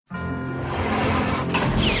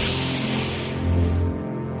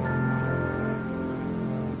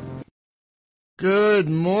Good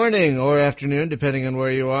morning or afternoon, depending on where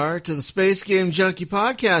you are, to the Space Game Junkie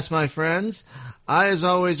podcast, my friends. I, as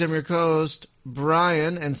always, am your co-host,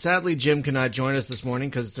 Brian, and sadly Jim cannot join us this morning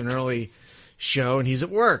because it's an early show and he's at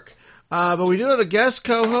work. But we do have a guest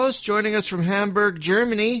co-host joining us from Hamburg,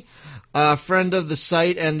 Germany, a friend of the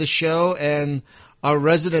site and the show, and our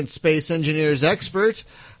resident space engineers expert,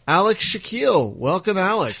 Alex Shaquille. Welcome,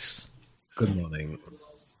 Alex. Good morning.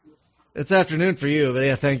 It's afternoon for you, but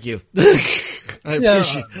yeah, thank you.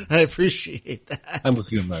 I appreciate that. I'm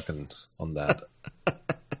with you Americans on that.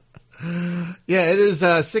 Yeah, it is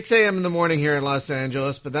 6 a.m. in the morning here in Los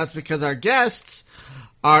Angeles, but that's because our guests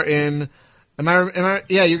are in.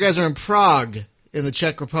 Yeah, you guys are in Prague, in the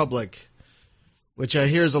Czech Republic, which I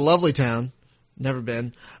hear is a lovely town. Never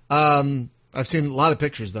been. I've seen a lot of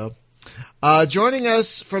pictures though. Joining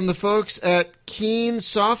us from the folks at Keen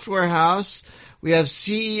Software House, we have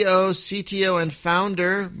CEO, CTO, and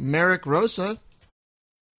founder Marek Rosa.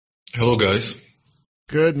 Hello, guys.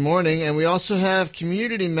 Good morning. And we also have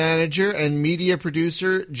community manager and media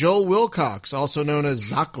producer Joel Wilcox, also known as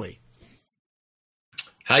Zockley.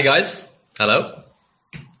 Hi, guys. Hello.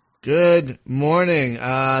 Good morning.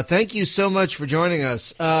 Thank you so much for joining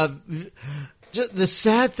us. Just the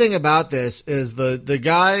sad thing about this is the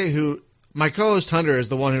guy who, my co-host Hunter is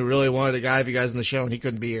the one who really wanted to have you guys on the show, and he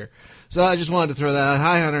couldn't be here. So I just wanted to throw that out.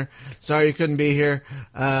 Hi, Hunter. Sorry you couldn't be here.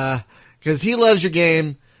 Because he loves your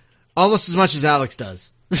game almost as much as Alex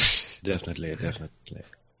does. Definitely.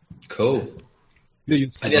 Cool.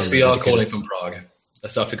 And yes, we are calling from Prague.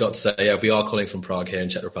 So I forgot to say, yeah, we are calling from Prague here in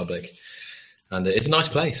Czech Republic. And it's a nice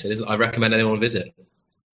place. It is. I recommend anyone visit.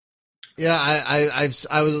 Yeah,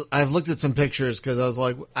 I've looked at some pictures because I was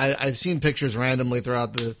like, I've seen pictures randomly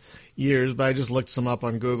throughout the years, but I just looked some up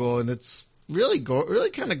on Google, and it's really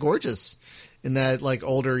kind of gorgeous in that like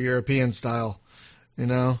older European style, you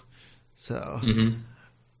know. So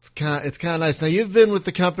it's kind of nice. Now you've been with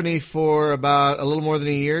the company for about a little more than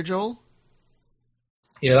a year, Joel.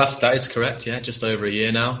 Yeah, that is correct. Yeah, just over a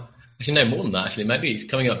year now. Actually, no, more than that. Actually, maybe it's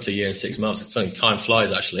coming up to a year and 6 months. It's only time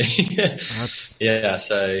flies, actually. Yeah,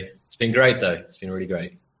 so it's been great though. It's been really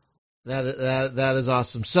great. That is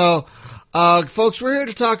awesome. So, folks, we're here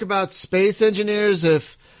to talk about space engineers.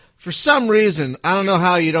 If for some reason, I don't know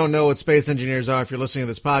how you don't know what space engineers are if you're listening to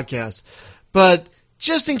this podcast, but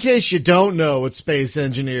just in case you don't know what space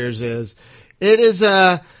engineers is, it is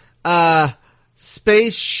a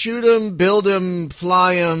space shoot 'em, build 'em,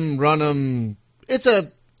 fly 'em, run 'em. It's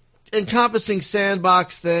a encompassing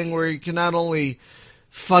sandbox thing where you can not only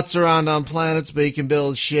futz around on planets, but you can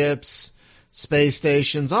build ships, space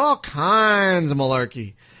stations, all kinds of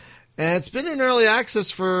malarkey. And it's been in early access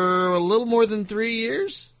for a little more than 3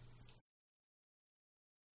 years.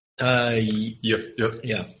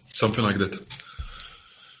 Yeah, something like that.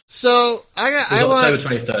 So it was October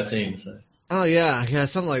 2013. So. Oh yeah,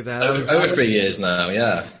 something like that. Over 3 years now.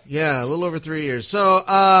 Yeah, a little over 3 years. So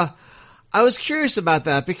I was curious about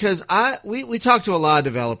that because we talked to a lot of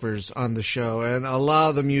developers on the show, and a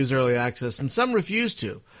lot of them use early access, and some refuse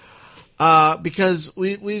to. Because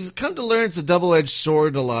we've come to learn it's a double-edged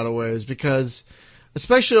sword in a lot of ways, because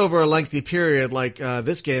especially over a lengthy period like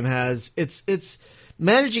this game has, it's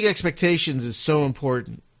managing expectations is so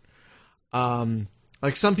important.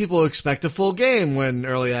 Like some people expect a full game when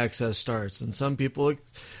early access starts, and some people,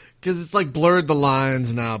 because it's like blurred the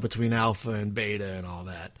lines now between alpha and beta and all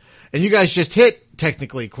that. And you guys just hit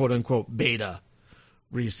technically quote unquote beta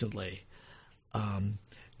recently. And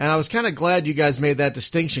I was kind of glad you guys made that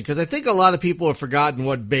distinction because I think a lot of people have forgotten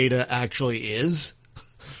what beta actually is,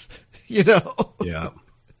 you know? Yeah.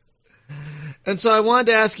 And so I wanted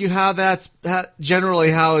to ask you how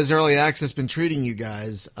generally how has early access been treating you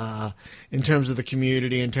guys in terms of the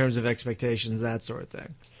community, in terms of expectations, that sort of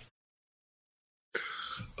thing.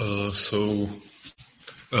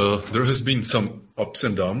 There has been some ups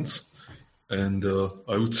and downs, and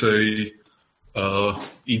I would say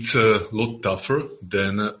it's a lot tougher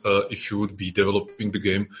than if you would be developing the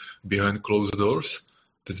game behind closed doors.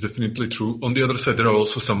 That's definitely true. On the other side, there are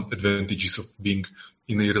also some advantages of being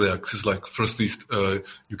in early access. Like first is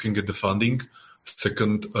you can get the funding.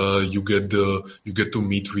 Second, you get to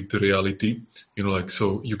meet with the reality. You know, like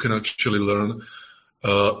so you can actually learn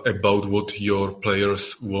about what your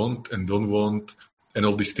players want and don't want, and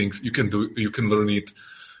all these things. You can learn it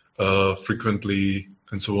frequently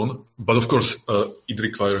and so on. But of course, it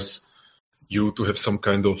requires you to have some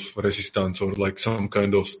kind of resistance or like some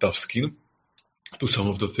kind of tough skin to some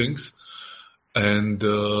of the things. And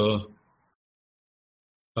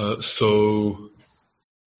so,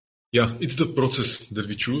 yeah, it's the process that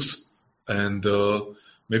we choose. And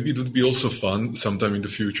maybe it would be also fun sometime in the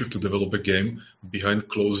future to develop a game behind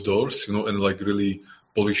closed doors, and like really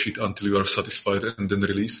polish it until you are satisfied and then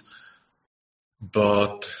release.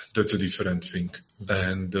 But that's a different thing.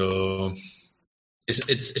 And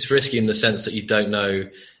it's risky in the sense that you don't know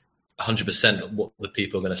 100% what the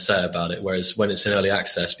people are going to say about it. Whereas when it's in early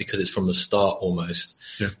access, because it's from the start almost,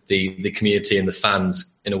 the community and the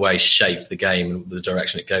fans in a way shape the game and the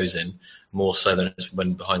direction it goes in more so than it's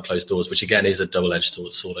when behind closed doors, which again is a double-edged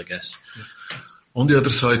sword, I guess. On the other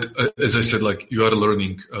side, as I said, like you are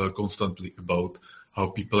learning constantly about how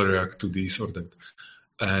people react to this or that.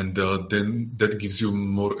 And then that gives you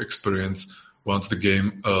more experience once the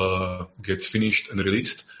game gets finished and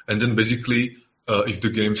released. And then basically, if the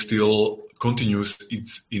game still continues,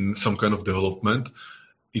 it's in some kind of development,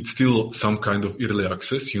 it's still some kind of early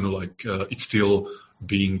access, it's still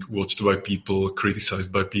being watched by people,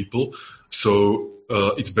 criticized by people. So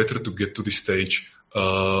it's better to get to this stage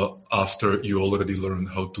after you already learn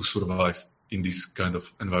how to survive in this kind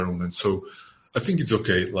of environment. So I think it's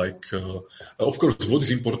okay. Of course, what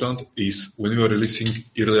is important is when you are releasing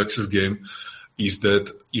early access game, is that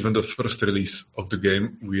even the first release of the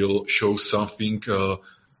game will show something,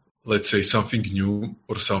 let's say something new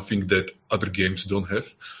or something that other games don't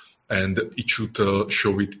have. And it should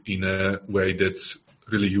show it in a way that's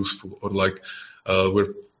really useful, or where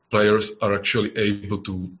players are actually able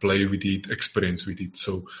to play with it, experience with it.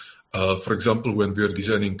 So, for example, when we are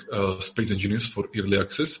designing Space Engineers for early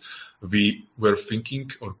access, we were thinking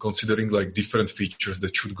or considering different features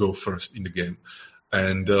that should go first in the game.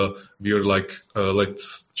 And we are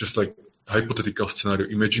let's just hypothetical scenario.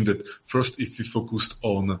 Imagine that first, if we focused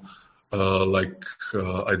on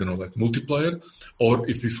multiplayer, or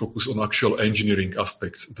if we focus on actual engineering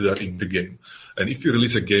aspects that are in the game. And if you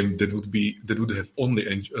release a game that would have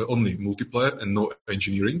only multiplayer and no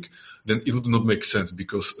engineering, then it would not make sense,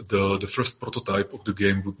 because the first prototype of the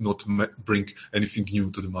game would not bring anything new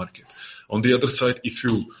to the market. On the other side, if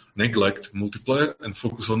you neglect multiplayer and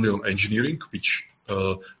focus only on engineering, which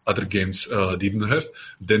other games didn't have,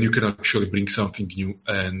 then you can actually bring something new,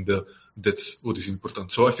 and that's what is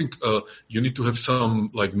important. So I think you need to have some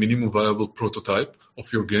minimum viable prototype of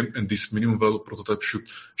your game, and this minimum viable prototype should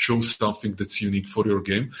show something that's unique for your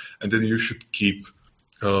game, and then you should keep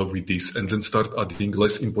with this, and then start adding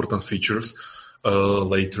less important features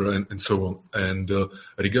later, and so on. And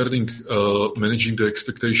regarding managing the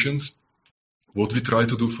expectations, what we tried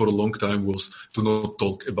to do for a long time was to not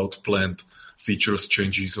talk about planned features,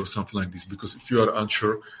 changes, or something like this, because if you are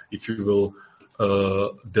unsure if you will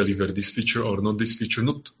deliver this feature or not this feature,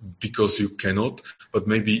 not because you cannot, but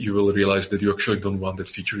maybe you will realize that you actually don't want that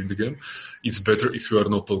feature in the game. It's better if you are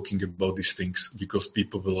not talking about these things, because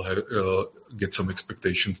people will get some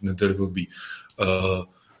expectations, and there will be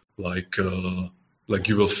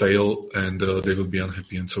you will fail, and they will be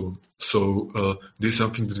unhappy, and so on. So this is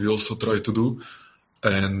something that we also try to do,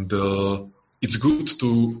 and it's good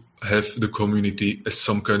to have the community as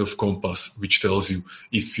some kind of compass which tells you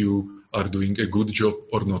if you are doing a good job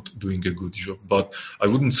or not doing a good job. But I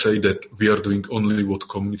wouldn't say that we are doing only what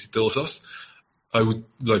community tells us. I would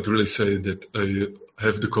really say that I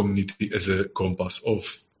have the community as a compass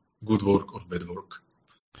of good work or bad work.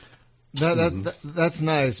 That's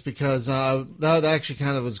nice, because that actually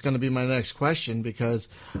kind of was going to be my next question, because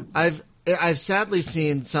I've sadly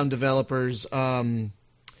seen some developers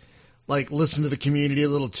listen to the community a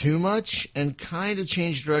little too much and kind of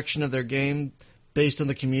change direction of their game based on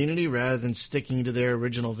the community rather than sticking to their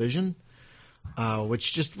original vision,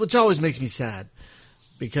 which always makes me sad,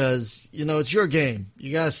 because it's your game.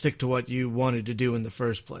 You got to stick to what you wanted to do in the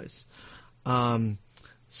first place.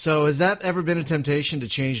 So has that ever been a temptation to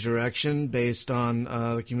change direction based on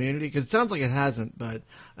the community? Because it sounds like it hasn't, but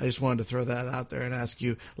I just wanted to throw that out there and ask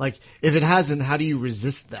you, if it hasn't, how do you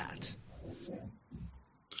resist that?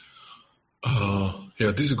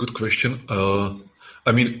 This is a good question. Our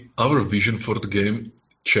vision for the game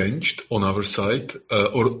changed on our side,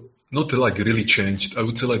 or not really changed. I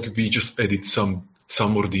would say we just added some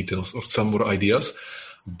more details or some more ideas,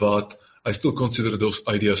 but I still consider those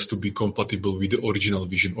ideas to be compatible with the original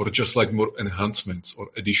vision, or just more enhancements or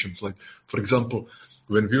additions. For example,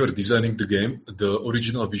 when we were designing the game, the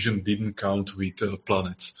original vision didn't count with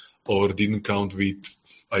planets, or didn't count with,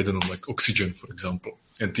 oxygen, for example,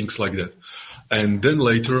 and things like that. And then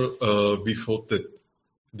later, we thought that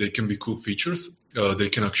they can be cool features. They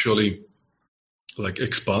can actually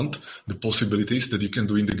expand the possibilities that you can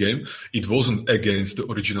do in the game. It wasn't against the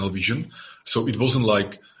original vision. So it wasn't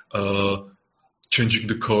changing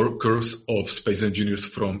the course of Space Engineers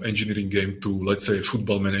from engineering game to, let's say, a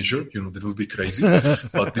football manager. That would be crazy.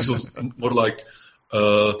 But this was more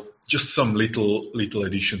just some little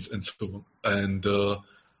additions and so on. And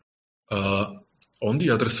on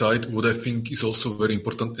the other side, what I think is also very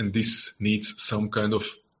important, and this needs some kind of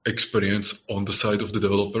experience on the side of the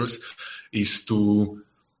developers, is to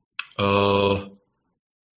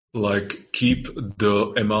keep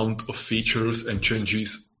the amount of features and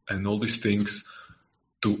changes and all these things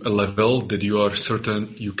to a level that you are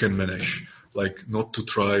certain you can manage. Like not to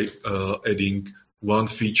try adding one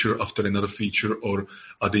feature after another feature or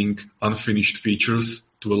adding unfinished features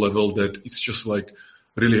to a level that it's just like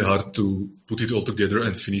really hard to put it all together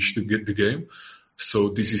and finish the game. So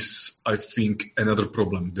this is, I think, another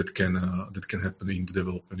problem that can happen in the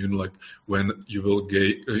development. Like when you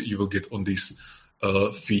will get on this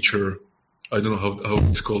feature. I don't know how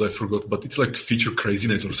it's called. I forgot, but it's like feature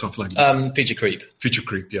craziness or something like that. Feature creep. Feature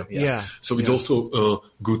creep. Yeah. Yeah. So it's also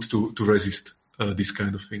good to resist this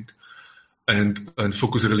kind of thing, and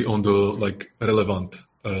focus really on the relevant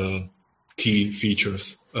key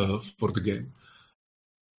features for the game.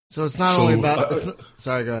 So it's not only about.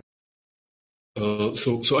 Sorry, go ahead.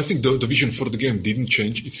 So I think the vision for the game didn't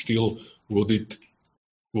change. It's still what it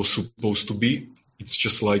was supposed to be. It's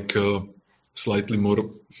just like slightly more,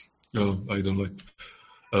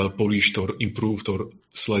 polished or improved, or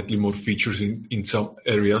slightly more features in some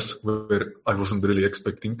areas where I wasn't really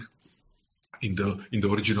expecting in the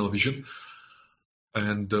original vision.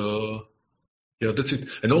 And that's it.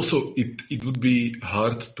 And also, it would be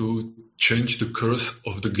hard to change the course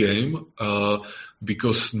of the game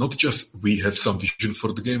because not just we have some vision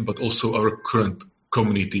for the game, but also our current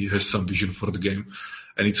community has some vision for the game.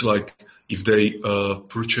 And it's like if they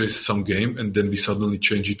purchase some game and then we suddenly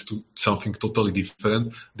change it to something totally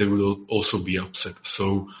different, they will also be upset.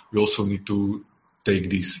 So we also need to take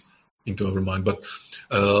this into our mind. But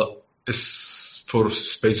as for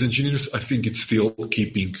Space Engineers, I think it's still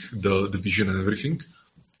keeping the vision and everything.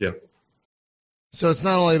 Yeah. So it's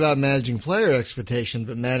not only about managing player expectations,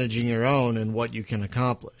 but managing your own and what you can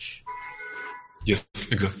accomplish. Yes,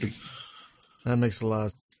 exactly. That makes a lot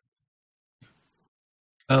of sense.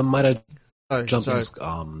 Might I jump sorry. ask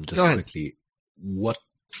just Go ahead. quickly, what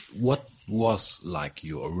was like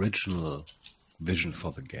your original vision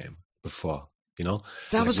for the game before,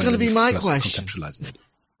 That was when going to be you my first question. conceptualized it?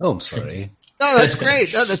 Oh, I'm sorry. No, that's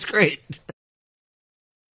great. No, that's great.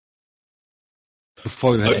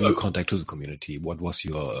 Before you had any contact to the community, what was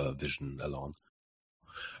your vision alone?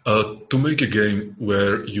 To make a game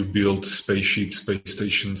where you build spaceships, space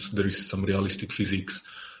stations, there is some realistic physics,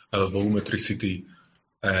 volumetricity,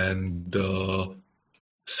 and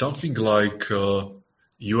something like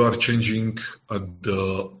you are changing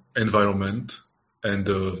the environment and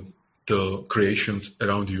the creations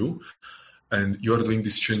around you, and you are doing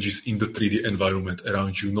these changes in the 3D environment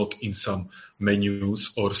around you, not in some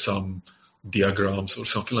menus or some diagrams or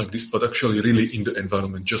something like this, but actually really in the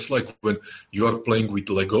environment. Just like when you are playing with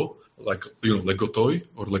Lego, like Lego toy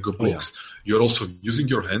or Lego blocks, you're also using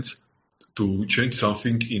your hands to change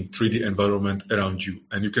something in 3D environment around you,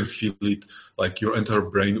 and you can feel it like your entire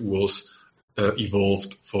brain was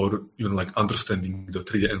evolved for understanding the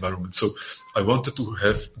 3D environment. So I wanted to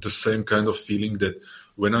have the same kind of feeling that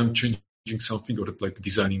when I'm changing something or like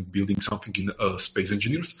designing, building something in Space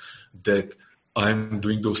Engineers, that I'm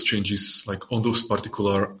doing those changes like on those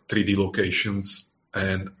particular 3D locations,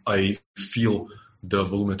 and I feel the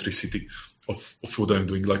volumetricity of what I'm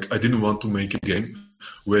doing. Like I didn't want to make a game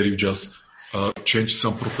where you just change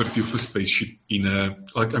some property of a spaceship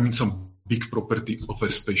some big property of a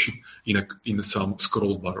spaceship in some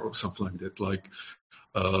scroll bar or something like that. Like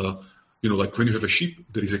like when you have a ship,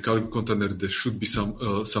 there is a cargo container, there should be some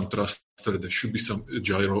thruster, there should be some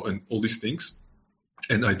gyro and all these things.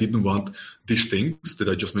 And I didn't want these things that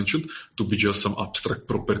I just mentioned to be just some abstract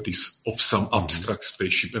properties of some abstract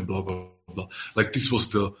spaceship and blah, blah, blah. Like this was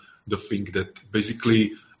the thing that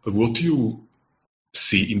basically what you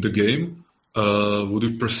see in the game, what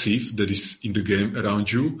you perceive that is in the game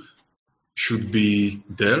around you should be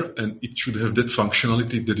there, and it should have that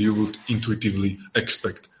functionality that you would intuitively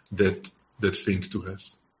expect that thing to have.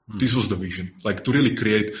 This was the vision, like to really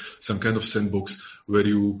create some kind of sandbox where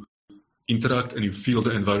you interact and you feel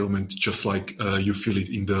the environment just like you feel it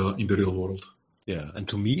in the real world. Yeah, and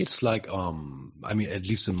to me it's like, at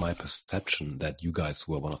least in my perception, that you guys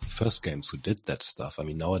were one of the first games who did that stuff. I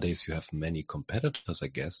mean, nowadays you have many competitors, I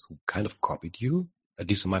guess, who kind of copied you. At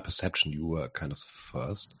least in my perception, you were kind of the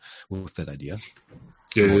first with that idea.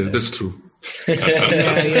 Yeah, that's true.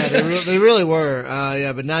 yeah, they really were.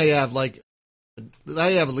 But now you have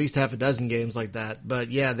at least half a dozen games like that. But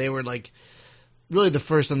yeah, they were like really the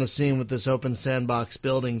first on the scene with this open sandbox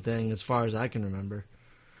building thing, as far as I can remember.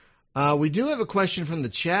 We do have a question from the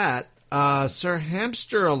chat. Sir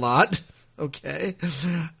Hamster a lot, okay,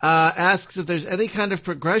 asks if there's any kind of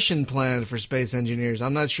progression plan for space engineers.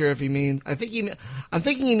 I'm not sure if he means. I'm thinking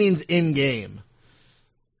he means in game.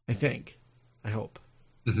 I hope.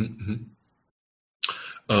 Mm-hmm.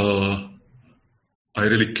 I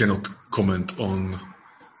really cannot comment on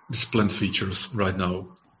these planned features right now.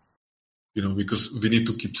 Because we need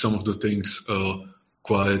to keep some of the things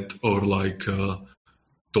quiet or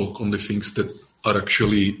talk on the things that are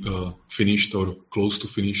actually finished or close to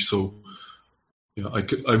finish. So, yeah,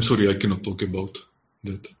 I'm sorry, I cannot talk about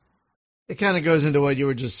that. It kind of goes into what you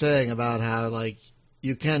were just saying about how,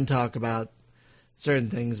 you can talk about certain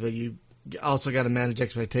things, but you also got to manage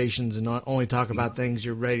expectations and not only talk about things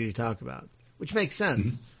you're ready to talk about, which makes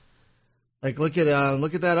sense. Mm-hmm. Look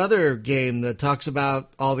at that other game that talks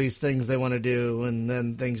about all these things they want to do, and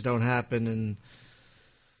then things don't happen. And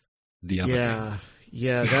that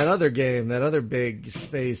other game, that other big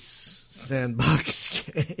space sandbox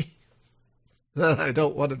game that I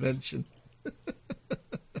don't want to mention.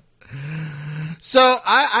 So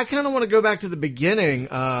I kind of want to go back to the beginning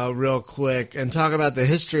real quick and talk about the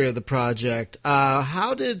history of the project.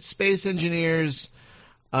 How did Space Engineers?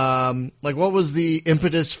 What was the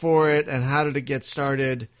impetus for it, and how did it get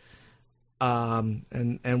started?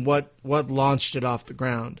 And what launched it off the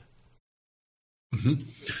ground? Mm-hmm.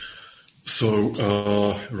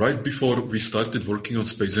 So, right before we started working on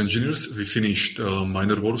Space Engineers, we finished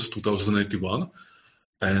Minor Wars 2081,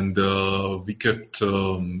 and we kept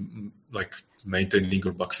maintaining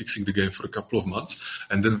or bug fixing the game for a couple of months,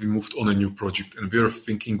 and then we moved on a new project, and we were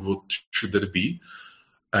thinking, what should that be?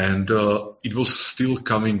 And it was still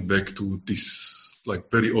coming back to this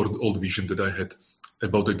very old vision that I had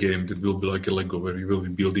about a game that will be like a Lego, where we will be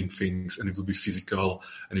building things, and it will be physical,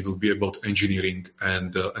 and it will be about engineering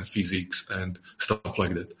and physics and stuff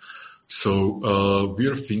like that. So we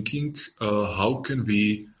are thinking, how can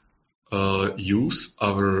we use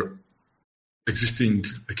our existing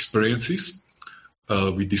experiences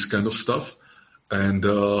with this kind of stuff, and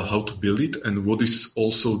how to build it, and what is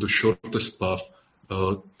also the shortest path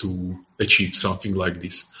to achieve something like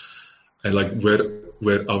this, and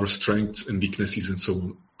where our strengths and weaknesses and so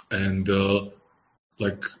on. And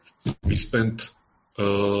we spent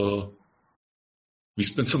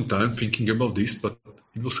some time thinking about this, but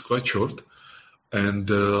it was quite short. And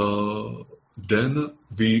then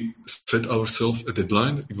we set ourselves a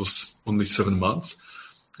deadline. It was only 7 months,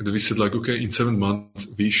 and we said okay, in 7 months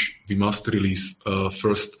we must release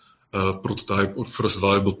first prototype or first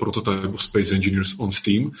viable prototype of Space Engineers on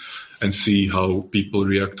Steam, and see how people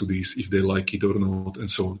react to this, if they like it or not, and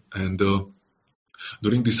so on. And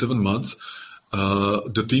during these 7 months,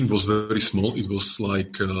 the team was very small. It was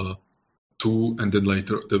 2, and then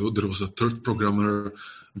later there was a third programmer.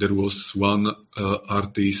 There was one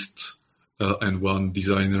artist and one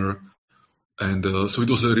designer. And so it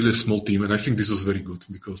was a really small team, and I think this was very good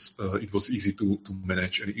because it was easy to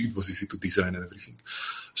manage, and it was easy to design and everything.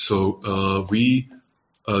 So we,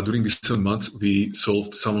 during these 7 months, we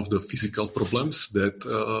solved some of the physical problems that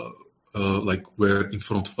were in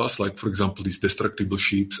front of us, like, for example, these destructible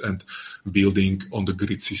ships and building on the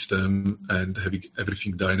grid system and having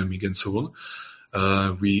everything dynamic and so on.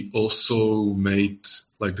 We also made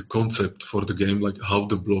the concept for the game, how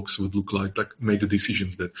the blocks would look like made the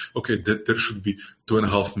decisions that, okay, that there should be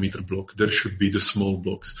 2.5 meter block. There should be the small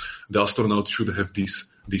blocks. The astronaut should have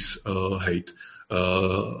this height.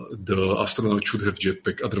 The astronaut should have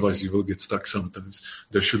jetpack. Otherwise you will get stuck sometimes.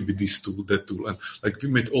 There should be this tool, that tool. And we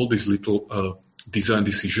made all these little design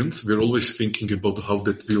decisions. We're always thinking about how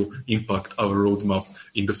that will impact our roadmap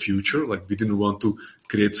in the future. We didn't want to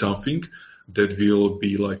create something that will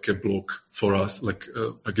be like a block for us, like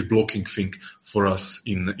a blocking thing for us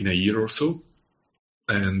in a year or so.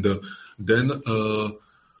 And then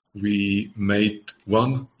we made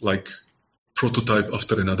one prototype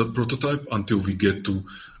after another prototype until we get to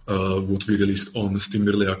what we released on Steam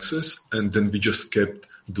Early Access. And then we just kept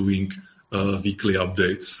doing weekly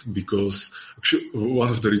updates, because actually one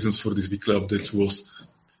of the reasons for these weekly updates was,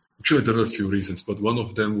 actually there were a few reasons, but one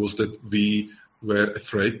of them was that we were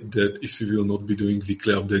afraid that if we will not be doing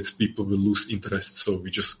weekly updates, people will lose interest. So we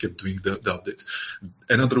just kept doing the updates.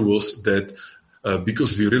 Another was that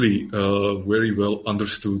because we really very well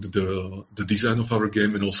understood the design of our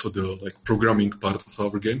game and also the programming part of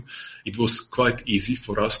our game, it was quite easy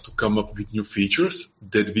for us to come up with new features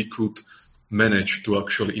that we could manage to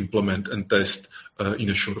actually implement and test in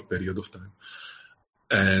a short period of time.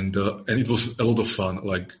 And it was a lot of fun.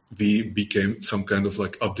 We became some kind of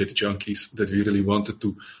update junkies, that we really wanted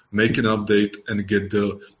to make an update and get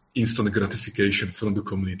the instant gratification from the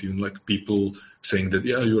community, and like people saying that,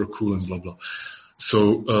 yeah, you're cool and blah, blah.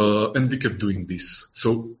 So, and we kept doing this.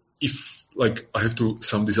 So if like I have to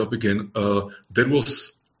sum this up again, there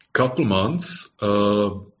was couple months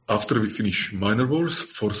after we finished Minor Wars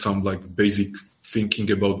for some like basic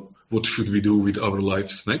thinking about what should we do with our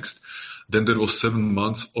lives next. Then there was 7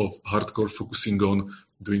 months of hardcore focusing on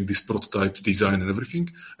doing this prototype design and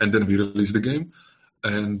everything. And then we released the game.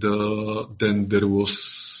 And then there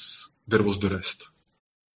was the rest.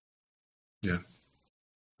 Yeah.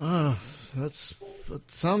 That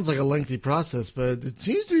sounds like a lengthy process, but it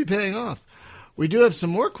seems to be paying off. We do have some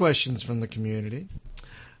more questions from the community.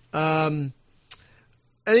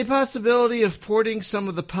 Any possibility of porting some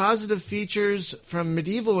of the positive features from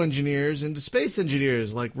medieval engineers into space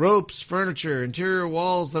engineers, like ropes, furniture, interior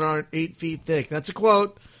walls that aren't 8 feet thick? That's a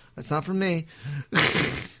quote. That's not from me.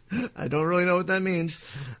 I don't really know what that means.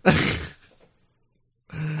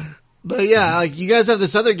 But yeah, like you guys have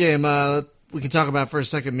this other game we can talk about for a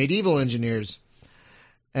second, Medieval Engineers.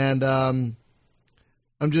 And I'm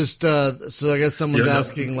just so I guess someone's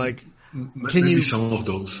asking like, can maybe you some of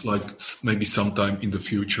those, like maybe sometime in the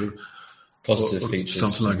future, positive or features,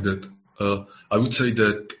 something like that. I would say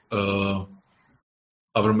that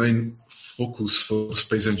our main focus for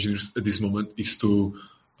Space Engineers at this moment is to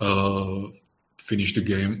finish the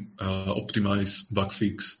game, optimize, bug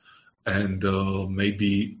fix, and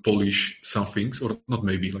maybe polish some things, or not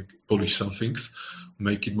maybe, like polish some things,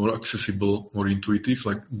 make it more accessible, more intuitive.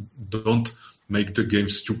 Like don't make the game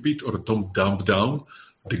stupid or don't dumb down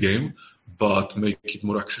the game, but make it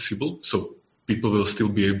more accessible. So people will still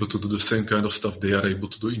be able to do the same kind of stuff they are able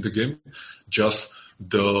to do in the game. Just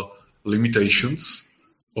the limitations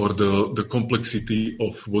or the complexity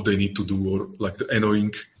of what they need to do, or like the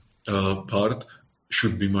annoying part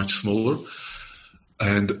should be much smaller.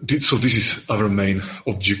 And so this is our main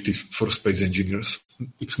objective for Space Engineers.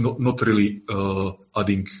 It's not really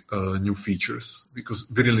adding new features, because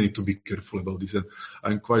we really need to be careful about this. And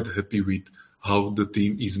I'm quite happy with how the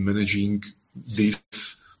team is managing this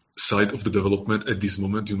side of the development at this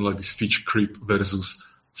moment, like this feature creep versus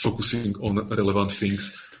focusing on relevant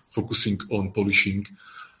things, focusing on polishing.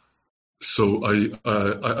 So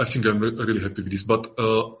I think I'm really happy with this. But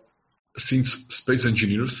since Space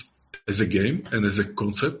Engineers as a game and as a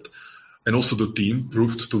concept, and also the team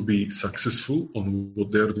proved to be successful on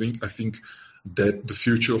what they're doing, I think that the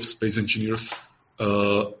future of Space Engineers,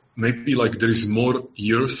 maybe like there is more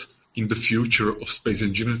years in the future of Space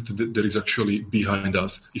Engineers that there is actually behind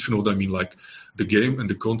us, if you know what I mean. Like the game and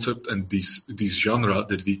the concept and this genre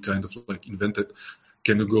that we kind of like invented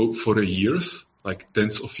can go for years, like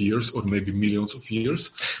tens of years or maybe millions of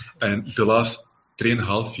years. And the last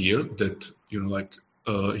 3.5 years that,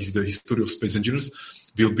 is the history of Space Engineers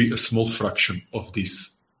will be a small fraction of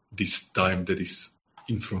this time that is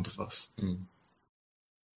in front of us.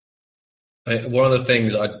 One of the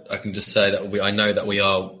things I can just say that I know that we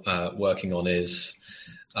are working on is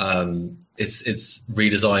it's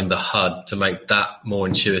redesign the HUD to make that more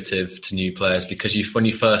intuitive to new players, because when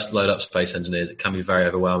you first load up Space Engineers, it can be very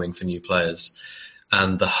overwhelming for new players.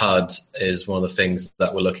 And the HUD is one of the things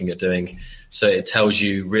that we're looking at doing. So it tells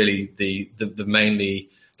you really the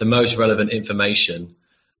most relevant information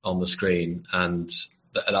on the screen, and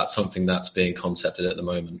that's something that's being concepted at the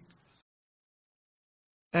moment.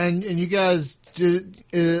 And you guys did,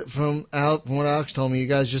 from what Alex told me, you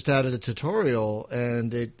guys just added a tutorial,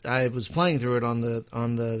 and I was playing through it on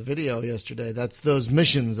the video yesterday. That's those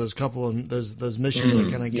missions, those missions that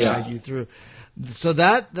kind of guide you through. So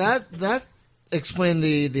that explained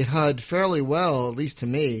the HUD fairly well, at least to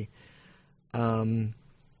me.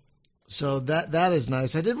 So that is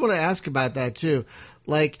nice. I did want to ask about that too,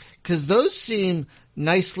 like, because those seem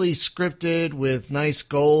nicely scripted with nice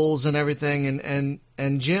goals and everything.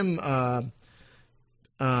 And Jim,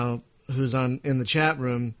 who's in the chat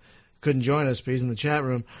room, couldn't join us, but he's in the chat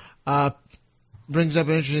room, brings up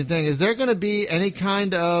an interesting thing. Is there going to be any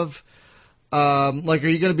kind of are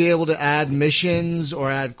you going to be able to add missions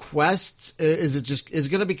or add quests? Is it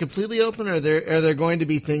going to be completely open, or are there going to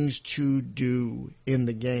be things to do in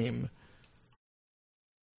the game?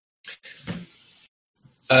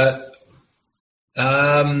 We're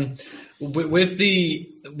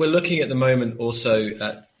looking at the moment also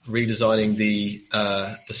at redesigning the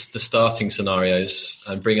starting scenarios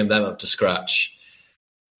and bringing them up to scratch.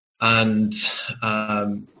 And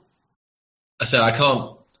I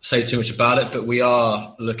can't say too much about it, but we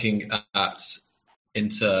are looking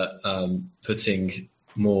into putting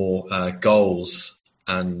more goals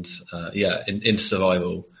and into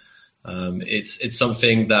survival. It's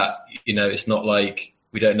something that it's not like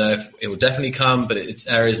We don't know if it will definitely come, but it's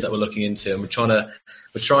areas that we're looking into, and we're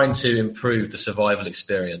trying to improve the survival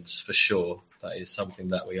experience for sure. That is something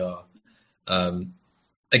that we are,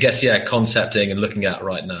 I guess, concepting and looking at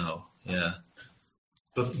right now. Yeah.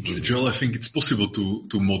 But Joel, I think it's possible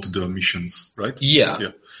to mod the missions, right?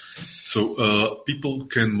 Yeah. So people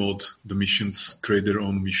can mod the missions, create their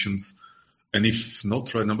own missions, and if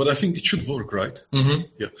not right now, but I think it should work, right? Mm-hmm.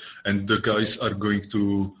 Yeah. And the guys are going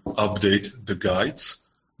to update the guides.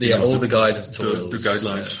 Yeah, all the guides, the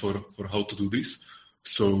guidelines for how to do this.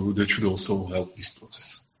 So that should also help this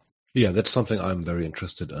process. Yeah, that's something I'm very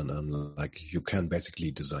interested in. Like, you can basically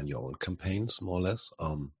design your own campaigns, more or less.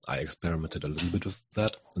 I experimented a little bit with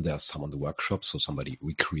that. And there are some on the workshop. So somebody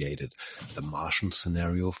recreated the Martian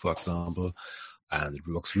scenario, for example, and it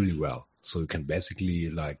works really well. So you can basically,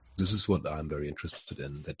 this is what I'm very interested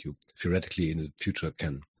in, that you theoretically in the future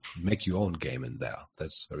can make your own game in there.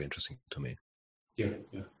 That's very interesting to me. Yeah.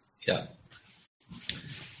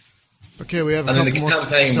 Okay, we have a couple more. The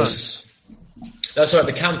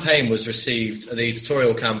campaign was received. The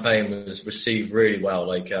editorial campaign was received really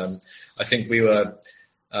well. I think we were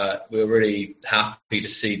really happy to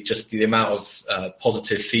see just the amount of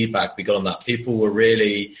positive feedback we got on that. People were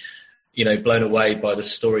really, blown away by the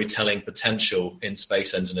storytelling potential in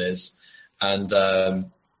Space Engineers, and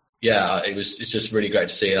it's just really great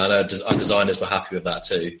to see. And I know our designers were happy with that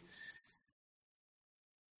too.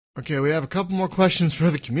 Okay, we have a couple more questions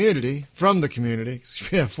from the community. For the community.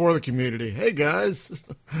 Hey, guys.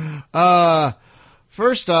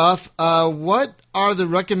 First off, what are the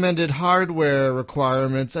recommended hardware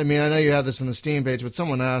requirements? I mean, I know you have this on the Steam page, but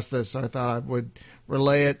someone asked this, so I thought I would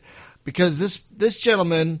relay it. Because this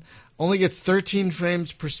gentleman only gets 13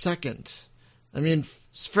 frames per second. I mean,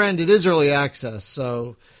 friend, it is early access,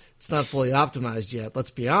 so it's not fully optimized yet,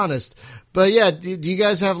 let's be honest. But yeah, do you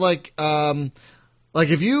guys have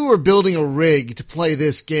if you were building a rig to play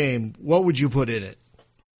this game, what would you put in it?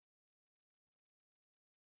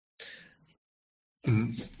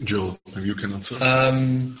 Joel, maybe you can answer.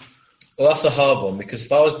 Well, that's a hard one, because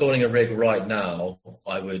if I was building a rig right now,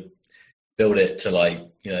 I would build it to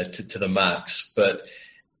to the max. But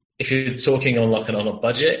if you're talking on a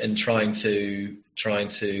budget and trying to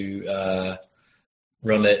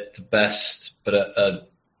run it the best, but at a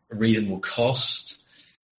reasonable cost.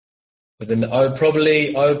 But then I would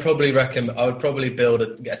probably build a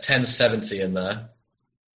 1070 in there,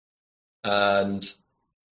 and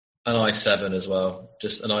an i7 as well.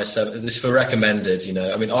 Just an i7. This is for recommended,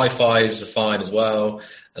 I mean, i5s are fine as well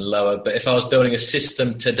and lower. But if I was building a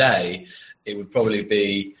system today, it would probably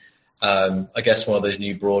be, I guess, one of those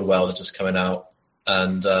new Broadwells are just coming out,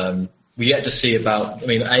 and we get to see about. I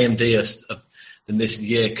mean, AMD then this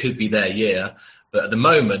year could be their year, but at the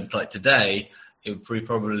moment, like today, it would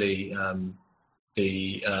probably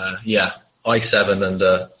be i7 and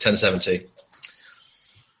 1070.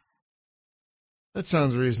 That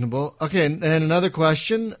sounds reasonable. Okay, and another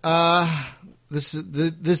question. This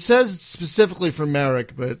says specifically for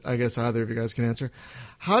Merrick, but I guess either of you guys can answer.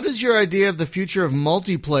 How does your idea of the future of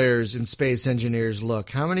multiplayers in Space Engineers look?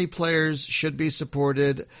 How many players should be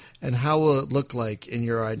supported, and how will it look like in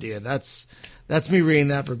your idea? That's me reading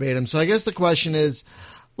that verbatim. So I guess the question is,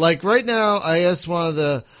 right now, I guess one of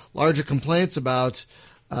the larger complaints about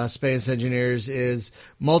Space Engineers is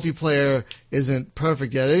multiplayer isn't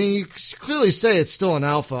perfect yet. I mean, you clearly say it's still an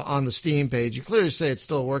alpha on the Steam page. You clearly say it's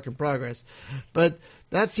still a work in progress. But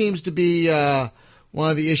that seems to be one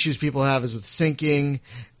of the issues people have is with syncing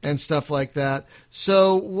and stuff like that.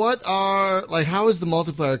 So how is the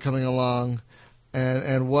multiplayer coming along,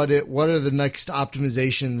 and what are the next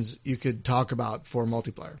optimizations you could talk about for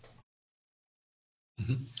multiplayer?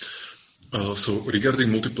 Mm-hmm. So regarding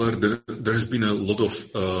multiplayer, there has been a lot of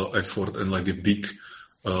effort and a big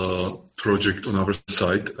project on our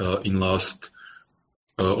side in last,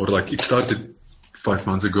 it started 5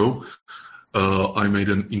 months ago. I made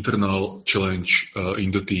an internal challenge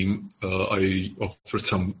in the team. I offered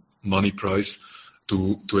some money prize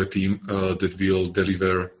to a team that will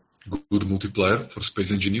deliver good multiplayer for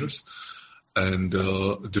Space Engineers. And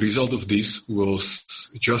the result of this was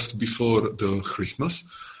just before the Christmas.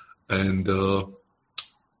 And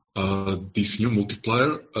this new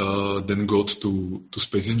multiplier then got to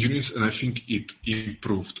Space Engineers, and I think it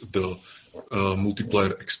improved the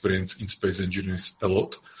multiplayer experience in Space Engineers a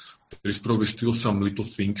lot. There is probably still some little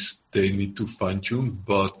things they need to fine-tune,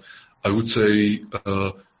 but I would say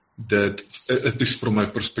that, at least from my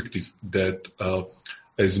perspective, that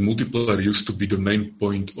as multiplayer used to be the main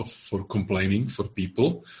point for complaining for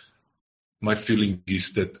people, my feeling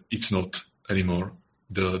is that it's not anymore.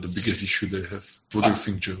 the biggest issue they have. What do you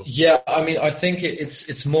think, Joe? Yeah, I mean, I think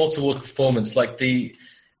it's more towards performance. Like the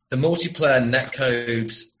multiplayer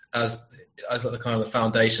netcode as like the kind of the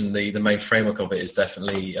foundation, the main framework of it is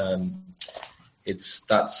definitely how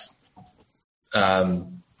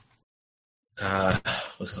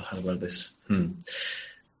do I word this?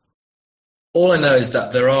 All I know is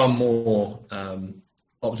that there are more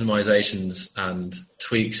optimizations and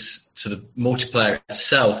tweaks to the multiplayer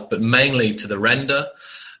itself, but mainly to the render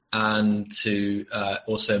and to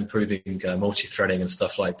also improving multi-threading and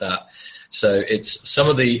stuff like that. So it's some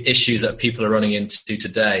of the issues that people are running into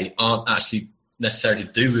today aren't actually necessarily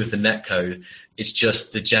to do with the netcode. It's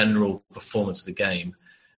just the general performance of the game.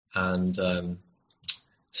 And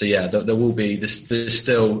so yeah, there will be there's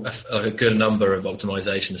still a good number of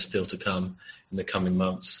optimizations still to come in the coming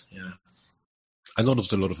months. Yeah, I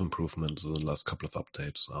noticed a lot of improvement in the last couple of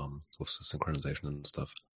updates with the synchronization and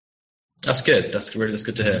stuff. That's good. That's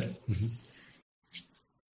good to hear.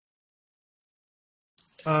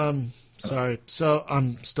 Mm-hmm. Sorry. So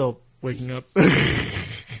I'm still waking up.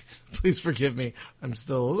 Please forgive me. I'm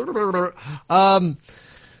still.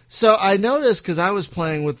 So I noticed because I was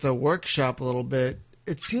playing with the workshop a little bit.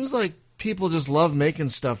 It seems like people just love making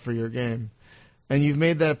stuff for your game, and you've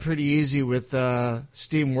made that pretty easy with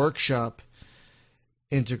Steam Workshop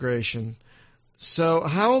integration. So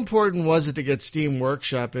how important was it to get Steam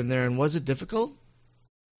Workshop in there, and was it difficult?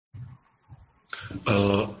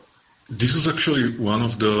 This was actually one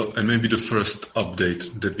of the, and maybe the first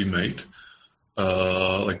update that we made,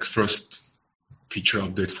 like first feature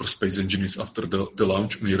update for Space Engineers after the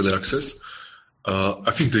launch in early access.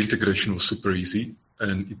 I think the integration was super easy,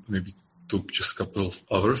 and it maybe took just a couple of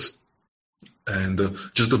hours. And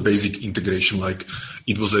just the basic integration, like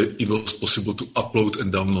it was possible to upload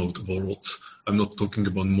and download worlds. I'm not talking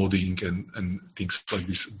about modding and things like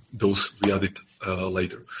this. Those we added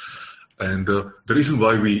later. And the reason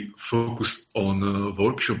why we focused on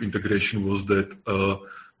workshop integration was that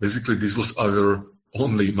basically this was our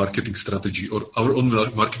only marketing strategy, or our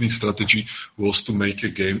only marketing strategy was to make a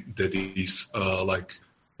game that is like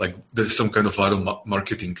there's some kind of viral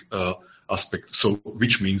marketing aspect. So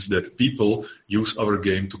which means that people use our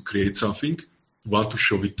game to create something, want to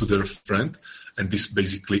show it to their friend, and this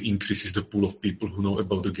basically increases the pool of people who know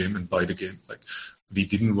about the game and buy the game. Like, we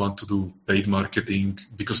didn't want to do paid marketing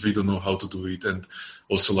because we don't know how to do it, and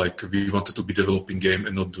also like we wanted to be developing game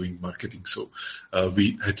and not doing marketing. So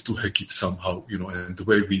we had to hack it somehow, and the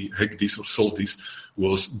way we hacked this or solved this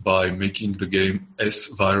was by making the game as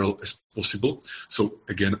viral as possible. So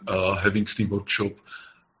again, having Steam Workshop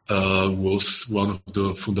was one of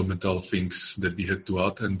the fundamental things that we had to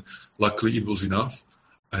add, and luckily it was enough.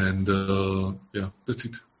 And yeah, that's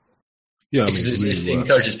it. Yeah, it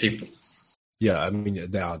encourages people. Yeah, I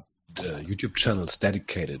mean, there are YouTube channels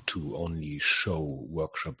dedicated to only show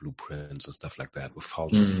workshop blueprints and stuff like that with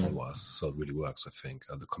thousands of followers. So it really works, I think.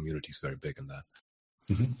 The community is very big in that.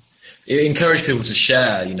 Mm-hmm. It encouraged people to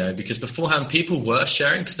share, because beforehand people were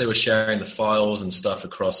sharing because they were sharing the files and stuff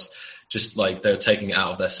across, just like they were taking it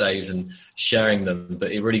out of their saves and sharing them.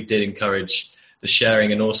 But it really did encourage the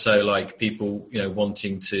sharing, and also like people,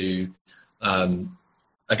 wanting to, I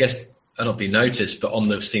guess, not be noticed, but on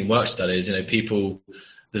the Steam Workshop, that is, people,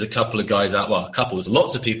 there's a couple of guys there's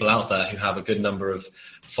lots of people out there who have a good number of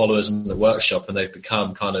followers in the workshop, and they've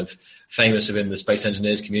become kind of famous within the Space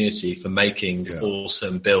Engineers community for making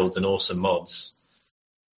awesome builds and awesome mods.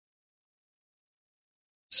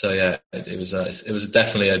 So yeah, it was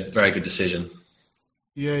definitely a very good decision.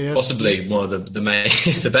 Yeah. Possibly one of the main,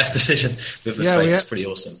 the best decision with the space. It's pretty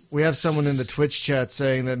awesome. We have someone in the Twitch chat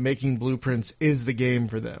saying that making blueprints is the game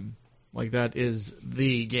for them. Like, that is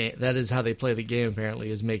the game. That is how they play the game, apparently,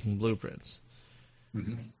 is making blueprints.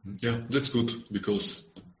 Mm-hmm. Yeah, that's good, because,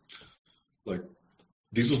 like,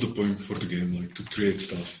 this was the point for the game, like, to create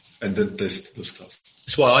stuff and then test the stuff.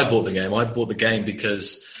 That's why I bought the game. I bought the game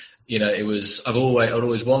because, I'd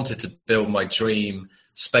always wanted to build my dream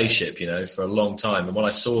spaceship, for a long time. And when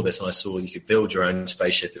I saw this and I saw you could build your own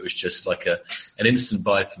spaceship, it was just like an instant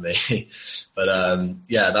buy for me. But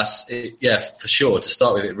that's it. Yeah, for sure. To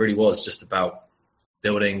start with, it really was just about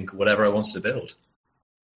building whatever I wanted to build.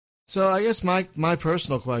 So I guess my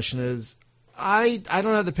personal question is, I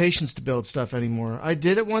don't have the patience to build stuff anymore. I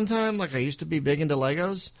did it one time, like I used to be big into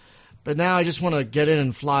Legos, but now I just want to get in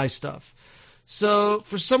and fly stuff. So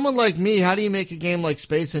for someone like me, how do you make a game like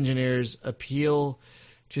Space Engineers appeal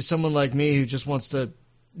to someone like me who just wants to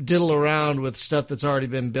diddle around with stuff that's already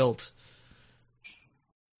been built?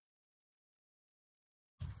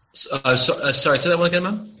 Sorry, say that one again,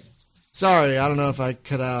 man. Sorry, I don't know if I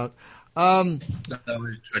cut out. I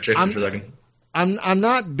drifted for a second. I'm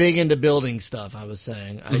not big into building stuff. I was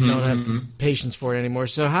saying I don't have patience for it anymore.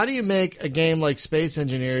 So how do you make a game like Space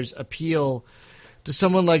Engineers appeal to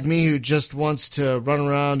someone like me who just wants to run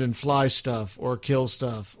around and fly stuff or kill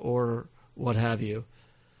stuff or what have you?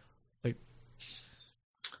 Like,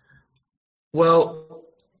 well,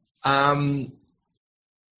 I'm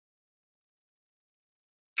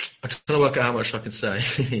trying to work out how much I can say.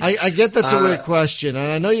 I get that's a weird question, and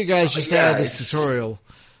I know you guys just had this tutorial.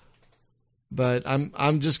 But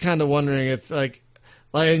I'm just kind of wondering if and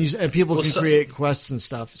people can create quests and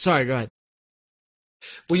stuff. Sorry, go ahead.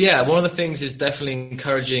 Well, yeah, one of the things is definitely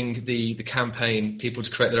encouraging the campaign, people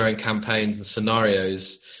to create their own campaigns and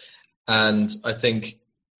scenarios. And I think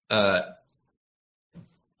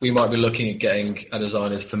we might be looking at getting our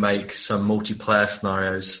designers to make some multiplayer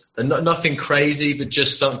scenarios. They're nothing crazy, but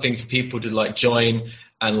just something for people to like join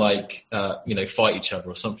and fight each other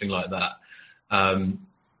or something like that.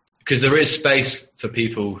 Because there is space for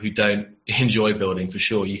people who don't enjoy building, for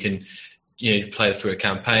sure. You can, play through a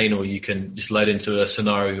campaign, or you can just load into a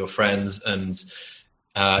scenario with your friends and,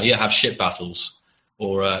 have ship battles,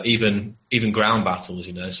 or even ground battles.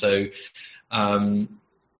 So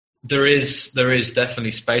there is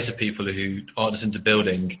definitely space for people who aren't just into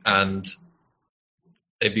building, and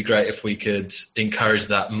it'd be great if we could encourage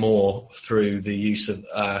that more through the use of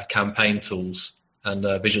campaign tools and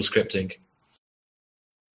visual scripting.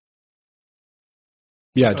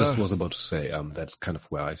 Yeah, I just was about to say that's kind of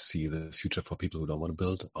where I see the future for people who don't want to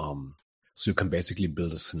build. So you can basically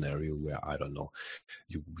build a scenario where, I don't know,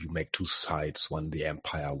 you make two sides, one the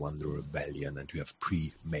Empire, one the Rebellion, and you have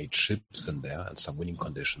pre-made ships in there and some winning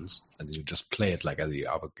conditions, and then you just play it like any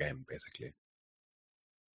other game, basically.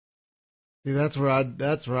 See, that's where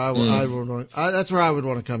I would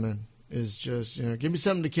want to come in. Is just give me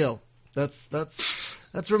something to kill. That's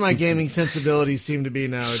where my gaming sensibilities seem to be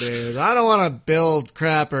nowadays. I don't want to build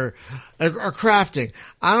crap or crafting.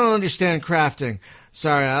 I don't understand crafting.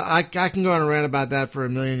 Sorry, I can go on a rant about that for a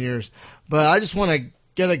million years. But I just want to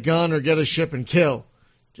get a gun or get a ship and kill.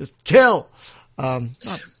 Just kill. Not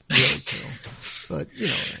really kill. But,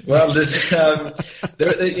 Well, there's,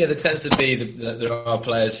 there tends to be there are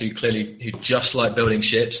players who just like building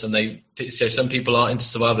ships, and so some people aren't into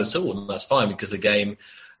survival at all, and that's fine because the game...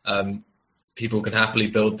 people can happily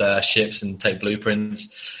build their ships and take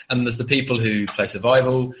blueprints. And there's the people who play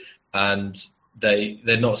survival, and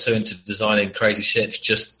they're not so into designing crazy ships,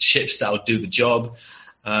 just ships that'll do the job.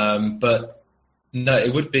 But no,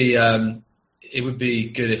 it would be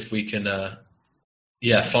good if we can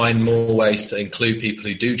find more ways to include people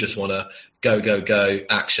who do just want to go,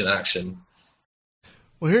 action.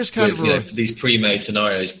 Well, here's kind of these pre-made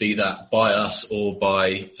scenarios, be that by us or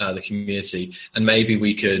by the community, and maybe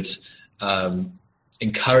we could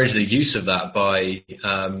encourage the use of that by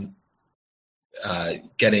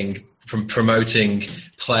promoting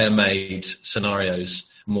player-made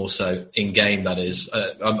scenarios more so in game. That is,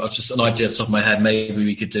 I've just an idea off the top of my head. Maybe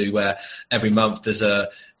we could do where every month there's a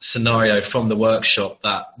scenario from the workshop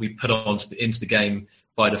that we put into the game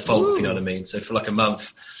by default. If you know what I mean. So for like a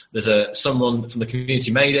month, there's someone from the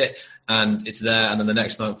community made it, and it's there, and then the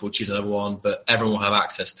next month we'll choose another one, but everyone will have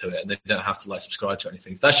access to it, and they don't have to subscribe to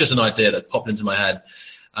anything. So that's just an idea that popped into my head.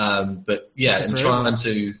 But yeah, and trying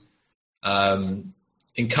to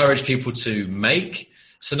encourage people to make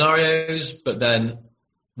scenarios, but then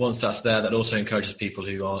once that's there, that also encourages people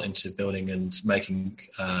who aren't into building and making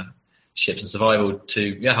ships and survival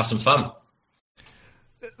to have some fun.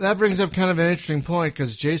 That brings up kind of an interesting point,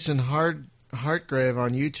 because Jason Hartgrave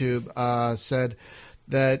on YouTube said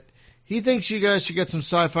that he thinks you guys should get some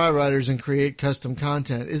sci-fi writers and create custom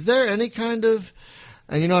content. Is there any kind of,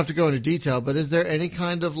 and you don't have to go into detail, but is there any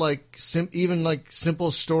kind of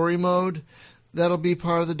simple story mode that'll be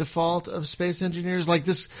part of the default of Space Engineers? Like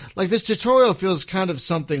this tutorial feels kind of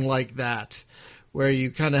something like that, where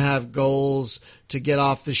you kind of have goals to get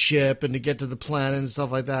off the ship and to get to the planet and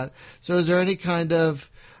stuff like that. So is there any kind of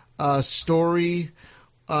story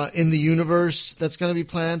in the universe that's going to be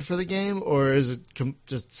planned for the game, or is it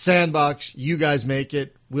just sandbox, you guys make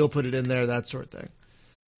it, we'll put it in there, that sort of thing?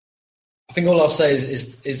 I think all I'll say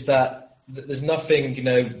is that there's nothing,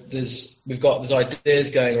 we've got these ideas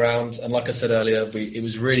going around, and like I said earlier, it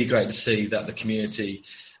was really great to see that the community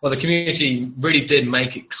really did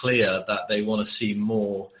make it clear that they want to see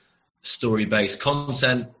more story-based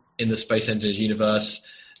content in the Space Engineers universe,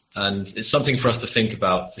 and it's something for us to think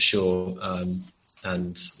about for sure.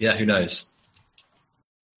 And yeah, who knows?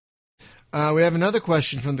 We have another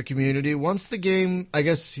question from the community. Once the game, I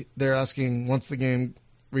guess they're asking, once the game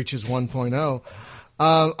reaches 1.0,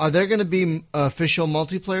 are there going to be official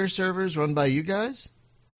multiplayer servers run by you guys?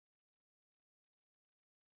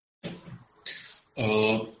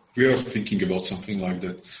 We are thinking about something like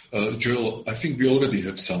that. Joel, I think we already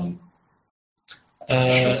have some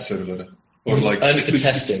official server, or like only for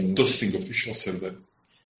testing. Testing official server.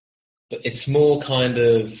 But it's more kind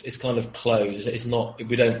of closed. It's not.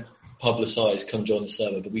 We don't publicize. Come join the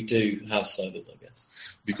server, but we do have servers, I guess.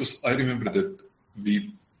 Because I remember that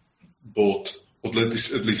we bought, or at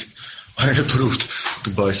least I approved to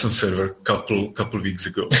buy some server couple weeks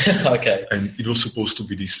ago. Okay. And it was supposed to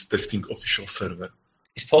be this testing official server.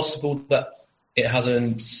 It's possible that it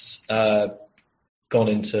hasn't gone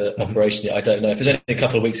into operation yet. I don't know. If it's only a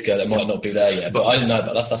couple of weeks ago, that might not be there yet. But I didn't know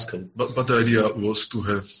that. That's cool. But the idea was to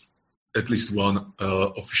have at least one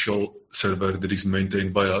official server that is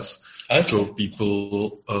maintained by us, okay. So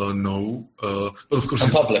people know. But of course,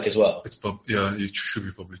 and public as well. Yeah, it should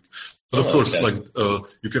be public. But of course, okay.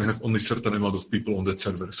 You can have only certain amount of people on that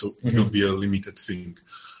server, so it will be a limited thing.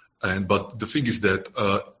 But the thing is that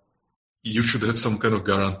you should have some kind of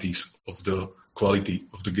guarantees of the quality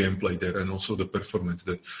of the gameplay there, and also the performance,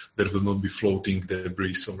 that there will not be floating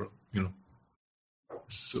debris or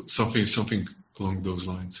so something along those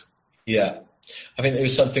lines. Yeah, I think it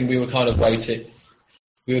was something we were kind of waiting.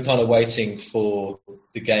 We were kind of waiting for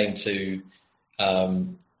the game to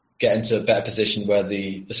get into a better position where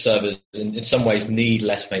the servers, in some ways, need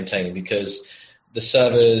less maintaining, because the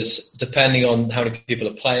servers, depending on how many people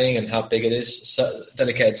are playing and how big it is,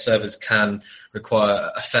 dedicated servers can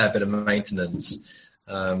require a fair bit of maintenance.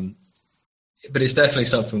 But it's definitely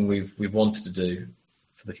something we've wanted to do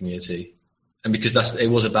for the community. And because it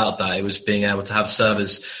was about that, it was being able to have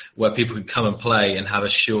servers where people could come and play and have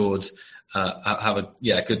assured, have a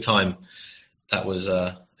good time. That was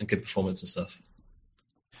and good performance and stuff.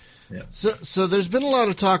 Yeah. So there's been a lot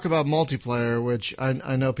of talk about multiplayer, which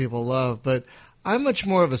I know people love, but I'm much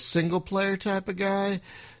more of a single player type of guy.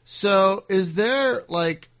 So is there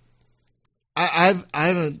I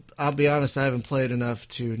haven't, I'll be honest, I haven't played enough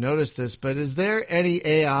to notice this, but is there any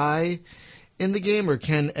AI in the game, or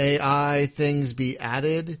can AI things be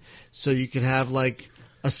added so you could have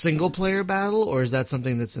a single player battle, or is that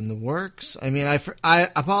something that's in the works? I mean,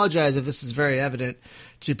 I apologize if this is very evident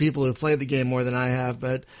to people who've played the game more than I have,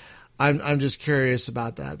 but I'm just curious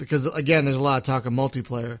about that, because again, there's a lot of talk of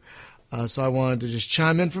multiplayer. So I wanted to just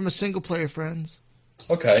chime in from a single player friends.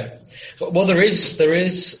 Okay. Well, there is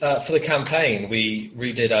for the campaign, we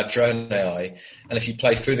redid our drone AI, and if you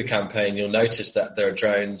play through the campaign, you'll notice that there are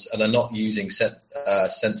drones, and they're not using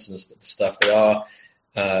sensors and stuff. They are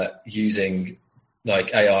using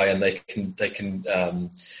AI, and they can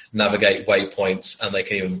navigate waypoints, and they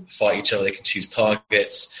can even fight each other. They can choose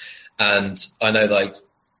targets, and I know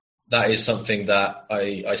that is something that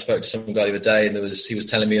I spoke to some guy the other day, and he was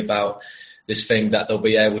telling me about this thing that they'll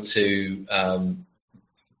be able to.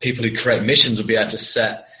 People who create missions will be able to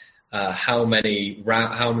set how long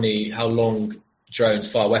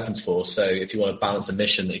drones fire weapons for. So if you want to balance a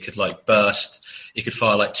mission, it could burst. You could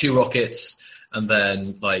fire 2 rockets and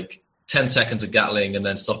then 10 seconds of Gatling and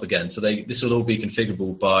then stop again. So this will all be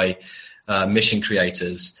configurable by mission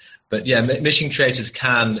creators. But yeah, mission creators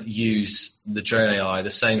can use the drone AI, the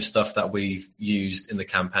same stuff that we've used in the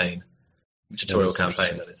campaign, the tutorial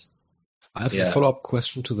campaign, that is. I have a follow-up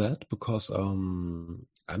question to that, because I'm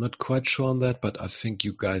not quite sure on that, but I think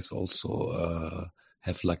you guys also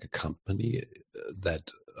have a company that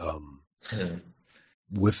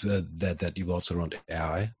with that evolves around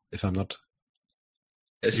AI. If I'm not,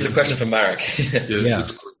 this is a question from Marek.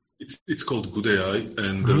 It's called Good AI,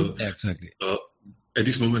 and exactly. At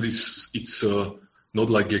this moment, it's not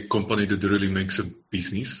like a company that really makes a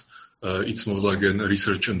business. It's more like a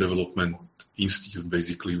research and development institute,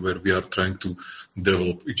 basically, where we are trying to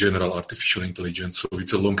develop general artificial intelligence. So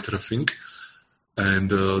it's a long-term thing. And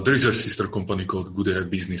there is a sister company called Good AI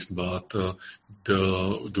Business, but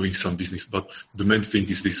doing some business. But the main thing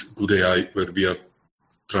is this Good AI, where we are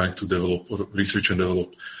trying to develop or research and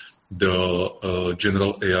develop the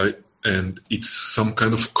general AI. And it's some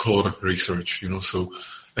kind of core research, so,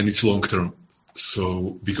 and it's long-term.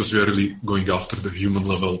 So, because we are really going after the human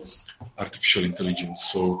level artificial intelligence.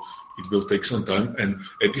 So it will take some time, and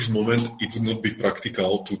at this moment, it will not be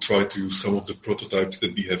practical to try to use some of the prototypes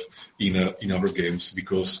that we have in our games,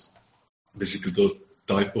 because basically the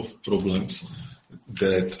type of problems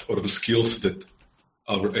or the skills that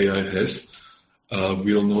our AI has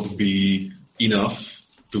will not be enough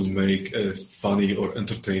to make funny or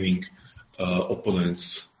entertaining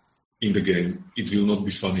opponents in the game. It will not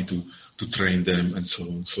be funny to train them and so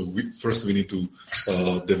on. So we need to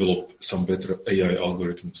develop some better AI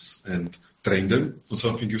algorithms and train them on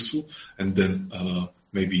something useful, and then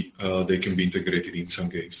maybe they can be integrated in some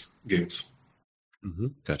games.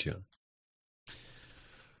 Gotcha.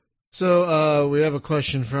 So we have a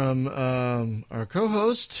question from our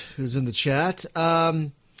co-host who's in the chat.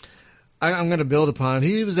 I'm going to build upon it.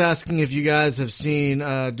 He was asking if you guys have seen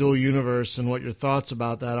Dual Universe and what your thoughts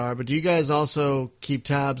about that are. But do you guys also keep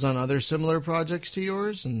tabs on other similar projects to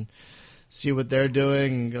yours and see what they're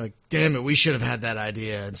doing? Like, damn it, we should have had that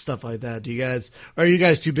idea and stuff like that. Are you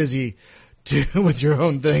guys too busy with your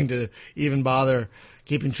own thing to even bother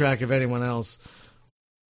keeping track of anyone else?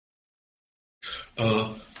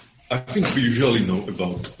 I think we usually know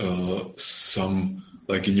about some,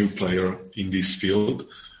 like a new player in this field.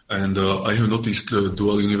 And I have noticed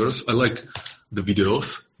Dual Universe. I like the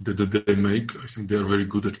videos that they make. I think they are very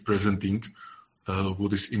good at presenting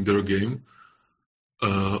what is in their game.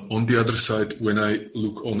 On the other side, when I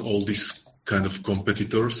look on all these kind of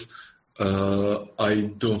competitors,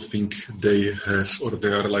 I don't think they have, or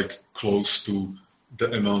they are like close to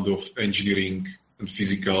the amount of engineering and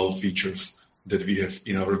physical features that we have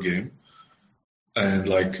in our game. And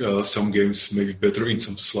like some games may be better in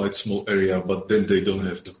some slight small area, but then they don't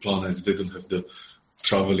have the planets, they don't have the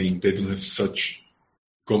traveling, they don't have such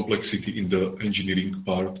complexity in the engineering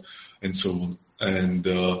part and so on. And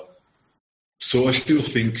so I still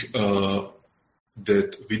think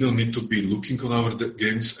that we don't need to be looking on our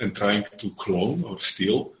games and trying to clone or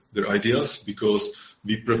steal their ideas, because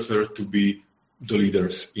we prefer to be the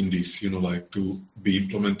leaders in this, like to be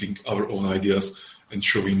implementing our own ideas and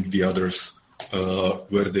showing the others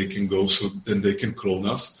where they can go, so then they can clone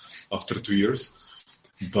us after 2 years.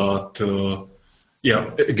 But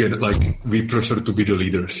again, like we prefer to be the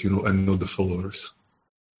leaders, and not the followers.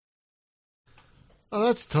 Oh,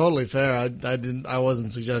 that's totally fair. I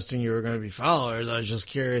wasn't suggesting you were going to be followers. I was just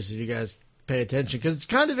curious if you guys pay attention, because it's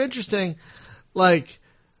kind of interesting. Like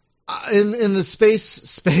in the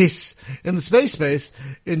space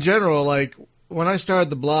in general. Like when I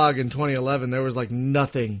started the blog in 2011, there was like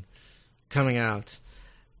nothing coming out,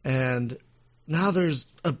 and now there's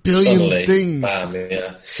a billion Suddenly, things. Bam,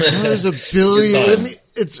 yeah. Now there's a billion. I mean,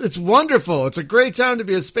 it's wonderful. It's a great time to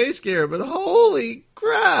be a space gear, but holy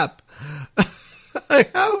crap!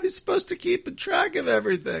 How are we supposed to keep track of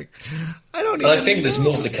everything? I think there's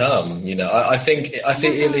more to come. I think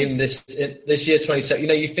in this year 2017.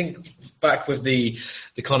 You think back with the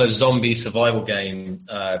kind of zombie survival game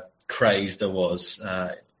craze there was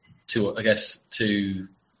 2 or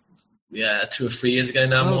 3 years ago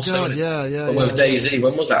now. Oh, more God, so. Yeah. But with DayZ,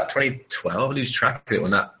 when was that? 2012. I lose track of it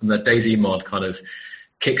when the DayZ mod kind of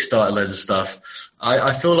kickstarted loads of stuff.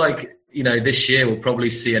 I feel like this year we'll probably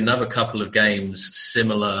see another couple of games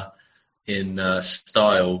similar in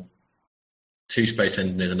style to Space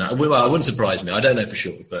Engineers, and that. Well, it wouldn't surprise me. I don't know for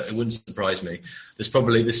sure, but it wouldn't surprise me.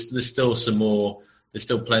 There's still some more. There's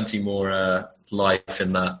still plenty more life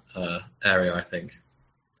in that area, I think.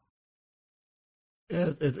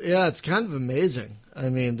 It's kind of amazing. I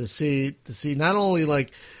mean, to see not only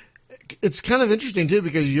like, it's kind of interesting too,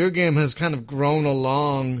 because your game has kind of grown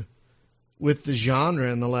along with the genre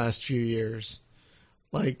in the last few years.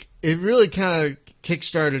 Like, it really kind of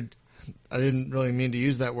kickstarted. I didn't really mean to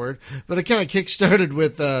use that word, but it kind of kickstarted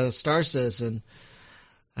with Star Citizen.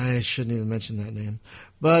 I shouldn't even mention that name.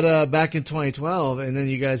 But back in 2012, and then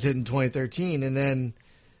you guys hit in 2013, and then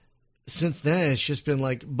since then it's just been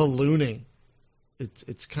like ballooning.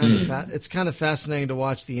 It's kind of fascinating to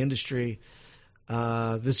watch the industry,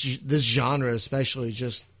 this genre especially,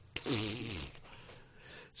 just.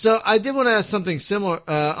 So I did want to ask something similar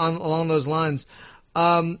along those lines.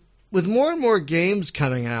 With more and more games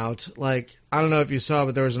coming out, like, I don't know if you saw,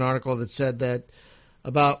 but there was an article that said that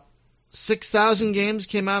about 6,000 games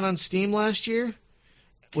came out on Steam last year,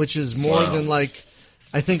 which is more than, like,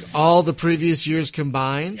 I think all the previous years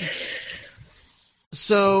combined.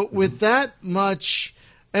 So with that much,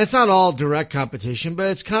 and it's not all direct competition, but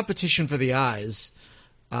it's competition for the eyes,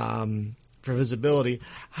 for visibility.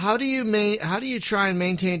 How do you try and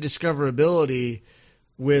maintain discoverability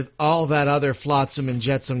with all that other flotsam and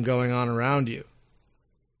jetsam going on around you?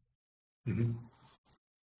 Mm-hmm.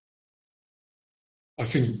 I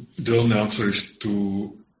think the only answer is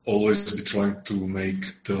to always be trying to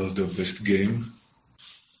make the best game.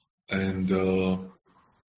 And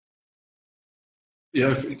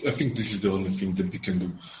I think this is the only thing that we can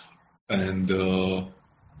do. And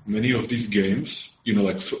many of these games,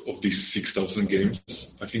 like of these 6,000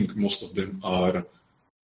 games, I think most of them are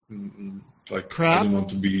like crap. I don't want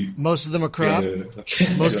to be. Most of them are crap.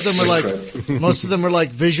 Most of them are like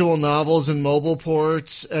visual novels and mobile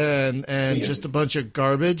ports and just a bunch of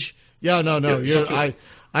garbage. Yeah, no.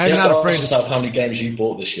 I am not afraid to yourself how many games you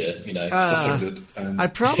bought this year. I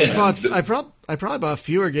probably bought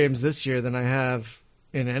fewer games this year than I have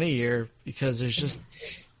in any year, because there's just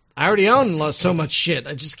I already own so much shit.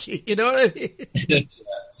 I just, you know what I mean?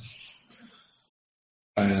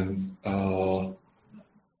 And I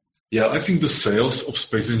think the sales of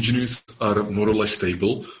Space Engineers are more or less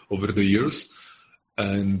stable over the years,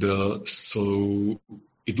 and so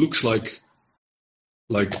it looks like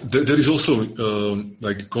there is also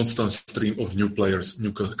like a constant stream of new players,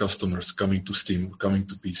 new customers coming to Steam, coming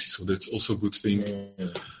to PC. So that's also a good thing. Yeah.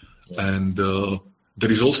 And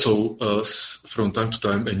there is also from time to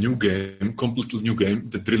time a new game, completely new game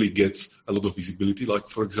that really gets a lot of visibility. Like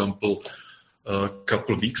for example, a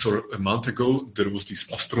couple of weeks or a month ago, there was this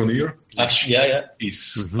Astroneer.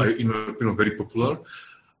 Is very popular.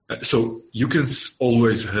 So you can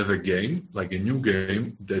always have a game, like a new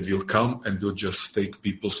game, that will come and will just take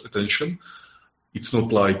people's attention. It's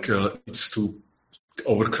not like it's too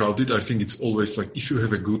overcrowded. I think it's always like if you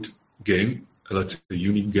have a good game, let's say a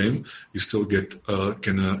unique game, you still get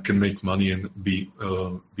can make money and be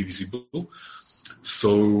visible.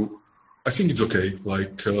 So I think it's okay.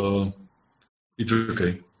 Like it's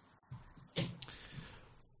okay.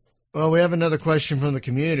 Well, we have another question from the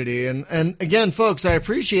community. And again, folks, I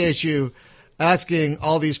appreciate you asking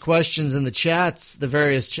all these questions in the chats, the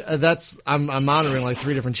various, I'm monitoring like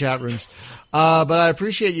 3 different chat rooms. But I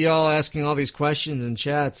appreciate you all asking all these questions in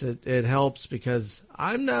chats. It helps because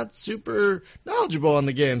I'm not super knowledgeable on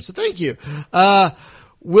the game. So thank you.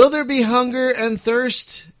 Will there be hunger and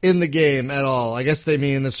thirst in the game at all? I guess they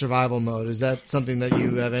mean the survival mode. Is that something that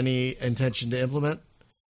you have any intention to implement?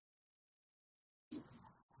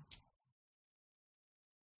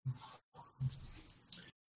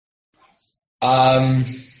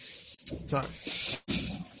 Sorry.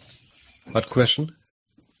 What question?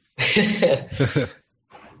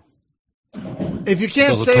 If you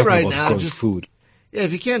can't say right now, just food. Yeah,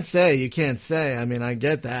 if you can't say, you can't say. I mean, I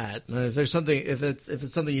get that. If there's something, if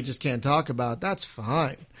it's something you just can't talk about, that's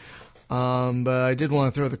fine. But I did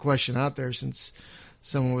want to throw the question out there since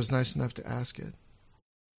someone was nice enough to ask it.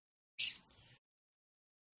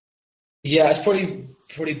 Yeah, it's pretty.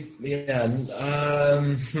 Yeah.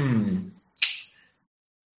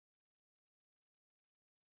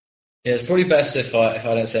 Yeah, it's probably best if I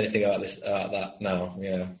don't say anything about that now.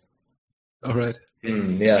 Yeah. All right.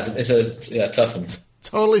 Yeah, it's a tough one.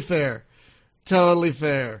 Totally fair. Totally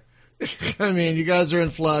fair. I mean, you guys are in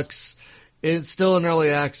flux. It's still in early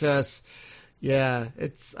access. Yeah,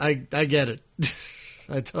 I get it.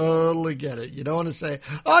 I totally get it. You don't want to say,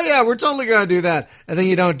 "Oh yeah, we're totally going to do that," and then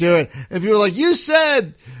you don't do it, and people are like, "You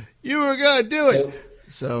said you were going to do it."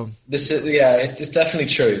 So it's definitely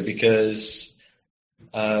true because.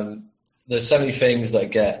 There's so many things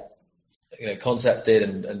that get concepted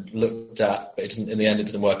and looked at, but in the end it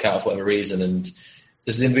doesn't work out for whatever reason. And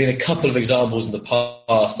there's been a couple of examples in the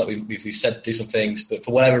past that we said do some things, but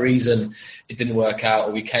for whatever reason it didn't work out,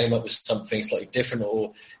 or we came up with something slightly different,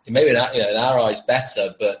 or maybe in our eyes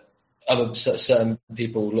better, but other certain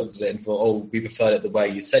people looked at it and thought, "Oh, we preferred it the way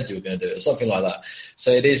you said you were going to do it," or something like that.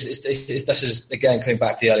 So this is again coming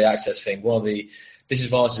back to the early access thing. One of the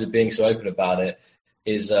disadvantages of being so open about it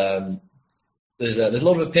is there's a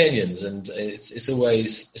lot of opinions, and it's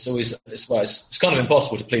kind of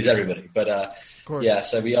impossible to please everybody. But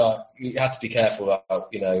so you have to be careful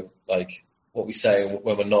about like what we say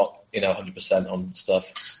when we're not 100% on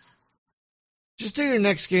stuff. Just do your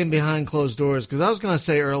next game behind closed doors, because I was going to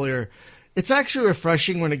say earlier, it's actually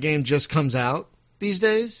refreshing when a game just comes out these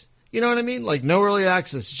days. You know what I mean? Like no early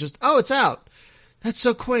access. It's just, it's out. That's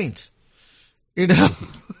so quaint.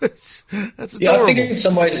 That's adorable. Yeah, I think in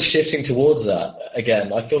some ways it's shifting towards that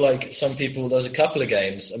again. I feel like some people, there's a couple of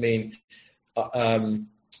games. I mean, some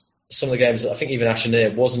of the games, I think even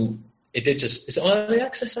Astroneer wasn't. It did just. Is it on early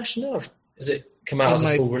access Astroneer? Or is it come out as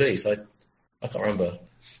a full release? I can't remember.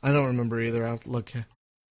 I don't remember either. I'll have to look.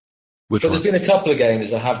 But there's been a couple of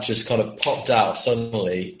games that have just kind of popped out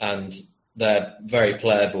suddenly, and they're very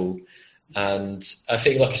playable. And I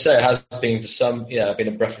think, like I say, it has been for some. Yeah, been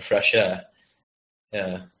a breath of fresh air.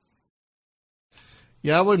 Yeah.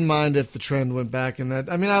 Yeah, I wouldn't mind if the trend went back in that.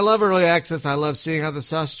 I mean, I love early access. I love seeing how the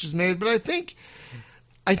sausage is made, but I think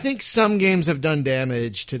some games have done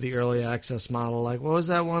damage to the early access model. Like, what was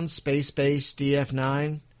that one? Space Base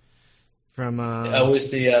DF9 from. It was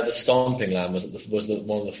the Stomping Land was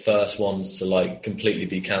one of the first ones to like completely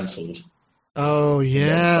be cancelled. Oh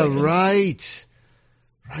yeah, right,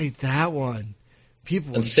 that one.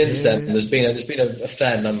 People. And since then, there's been a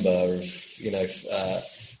fair number of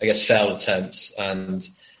I guess failed attempts, and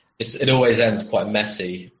it always ends quite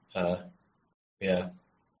messy. Yeah.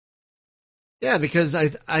 Yeah, because I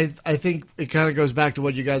think it kind of goes back to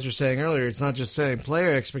what you guys were saying earlier. It's not just setting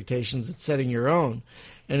player expectations; it's setting your own.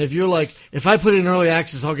 And if you're like, if I put in early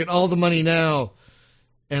access, I'll get all the money now,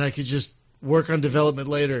 and I could just work on development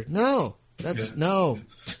later. No, no.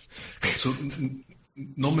 So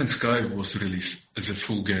No Man's Sky was released as a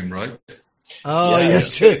full game, right? Oh, yeah,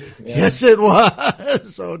 yes, it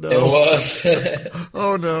was. Oh no, it was.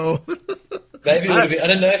 Oh no. Maybe it would have been, I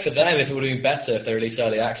don't know for them if it would have been better if they released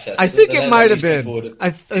early access. I think it might have been.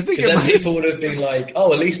 I think because then people would have been like,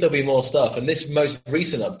 "Oh, at least there'll be more stuff." And this most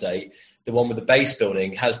recent update, the one with the base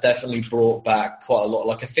building, has definitely brought back quite a lot.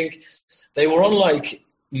 Like I think they were on like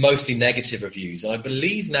mostly negative reviews, and I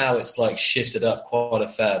believe now it's like shifted up quite a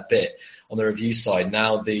fair bit on the review side.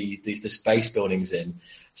 Now this base building's in.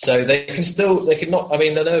 So they could not. I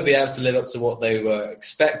mean, they'll never be able to live up to what they were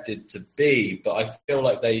expected to be. But I feel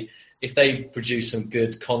like if they produce some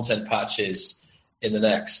good content patches in the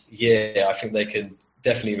next year, I think they can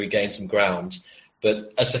definitely regain some ground.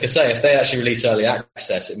 But as like I say, if they actually release early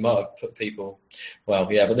access, it might have put people. Well,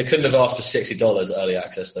 yeah, but they couldn't have asked for $60 early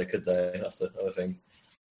access, though, could they? That's the other thing.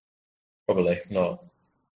 Probably not.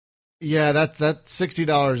 Yeah, that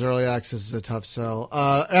 $60 early access is a tough sell.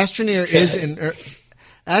 Astroneer is in.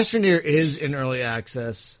 Astroneer is in early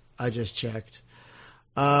access. I just checked.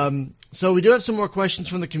 So we do have some more questions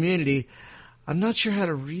from the community. I'm not sure how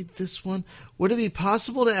to read this one. Would it be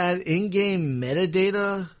possible to add in-game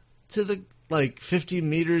metadata to the 50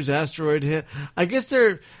 meters asteroid hit? I guess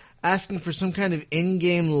they're asking for some kind of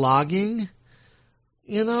in-game logging.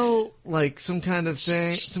 Like some kind of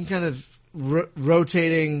thing, some kind of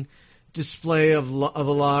rotating display of a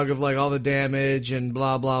log of like all the damage and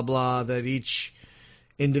blah blah blah that each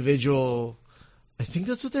individual. I think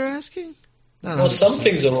that's what they're asking. Well, some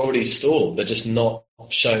things are already stored; they're just not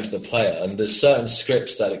shown to the player. And there's certain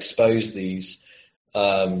scripts that expose this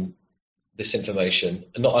information.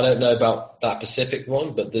 I don't know about that specific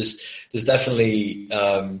one, but there's definitely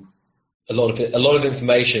a lot of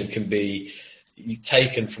information can be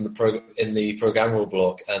taken from in the programmable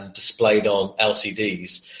block and displayed on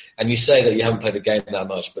LCDs. And you say that you haven't played the game that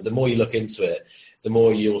much, but the more you look into it, the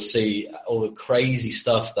more you'll see all the crazy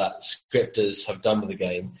stuff that scripters have done with the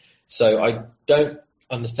game. So I don't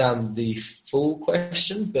understand the full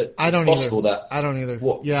question, but it's possible that I don't either.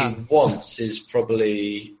 What he wants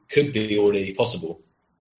could be already possible.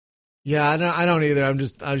 Yeah, I don't either. I'm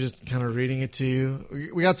just kind of reading it to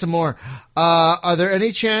you. We got some more. Are there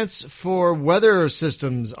any chance for weather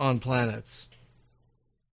systems on planets?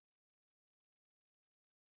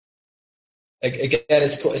 Again,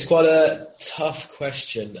 it's quite a tough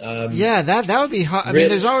question. Yeah, that would be hard. I mean,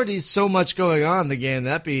 there's already so much going on in the game.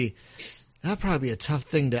 That'd probably be a tough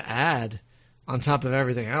thing to add on top of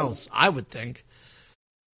everything else, I would think.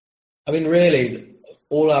 I mean, really,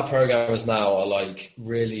 all our programmers now are like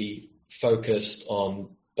really focused on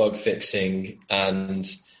bug fixing and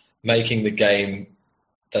making the game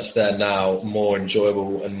that's there now more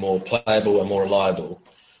enjoyable and more playable and more reliable.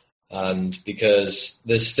 And because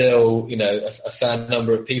there's still, a fair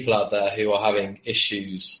number of people out there who are having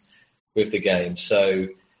issues with the game, so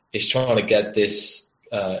it's trying to get this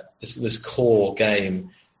core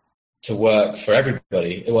game to work for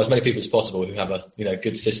everybody, as many people as possible who have a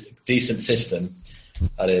good decent system.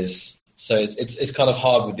 That is, so it's kind of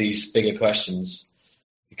hard with these bigger questions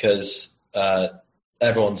because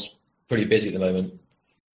everyone's pretty busy at the moment.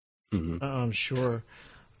 Mm-hmm. I'm sure.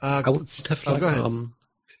 I would have go ahead.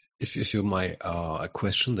 If you're my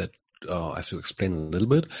question that I have to explain a little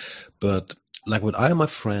bit, but like what I and my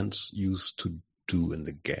friends used to do in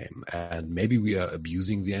the game, and maybe we are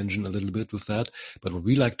abusing the engine a little bit with that, but what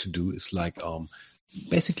we like to do is like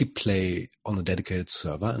basically play on a dedicated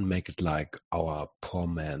server and make it like our poor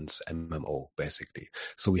man's MMO, basically.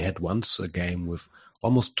 So we had once a game with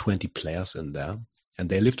almost 20 players in there, and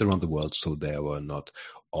they lived around the world, so they were not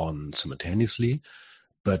on simultaneously,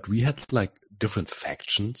 but we had like different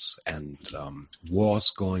factions and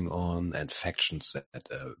wars going on, and factions that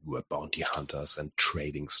were bounty hunters and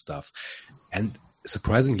trading stuff. And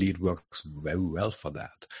surprisingly, it works very well for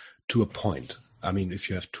that, to a point. I mean, if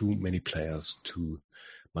you have too many players, too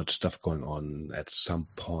much stuff going on, at some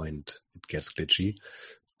point it gets glitchy.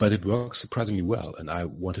 But it works surprisingly well. And I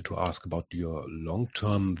wanted to ask about your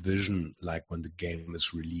long-term vision, like when the game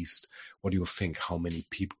is released. What do you think? How many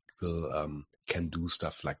people can do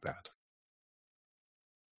stuff like that?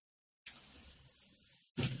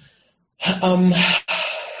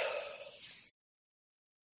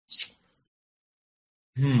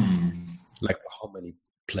 Like for how many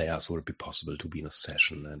players would it be possible to be in a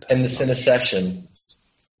session? And in a session,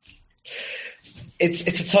 It's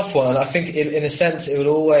a tough one, and I think in a sense it would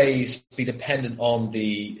always be dependent on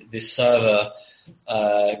the server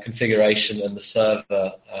configuration and the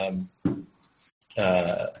server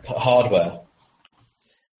hardware.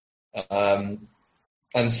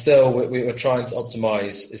 And still, we were trying to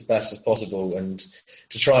optimize as best as possible and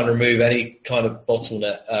to try and remove any kind of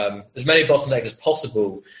bottleneck, as many bottlenecks as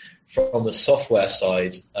possible from the software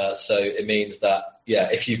side. So it means that,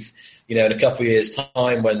 if you've, in a couple of years'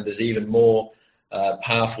 time when there's even more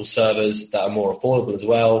powerful servers that are more affordable as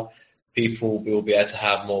well, people will be able to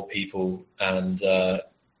have more people and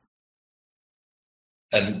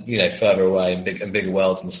further away and bigger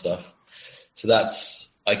worlds and stuff. So that's,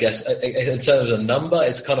 I guess, in terms of a number,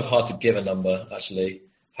 it's kind of hard to give a number, actually, of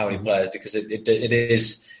how many players, because it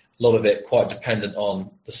is a lot of it quite dependent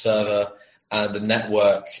on the server and the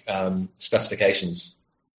network specifications.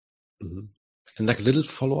 Mm-hmm. And like a little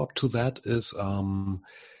follow-up to that is,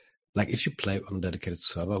 like if you play on a dedicated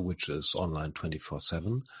server, which is online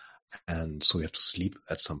 24/7, and so you have to sleep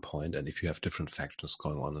at some point, and if you have different factions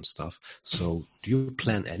going on and stuff, so do you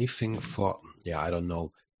plan anything for, I don't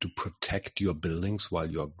know, to protect your buildings while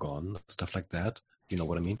you're gone, stuff like that? You know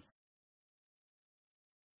what I mean?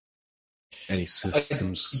 Any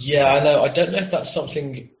systems? I know. I don't know if that's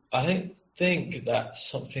something. I don't think that's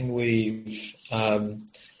something we've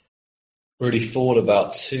really thought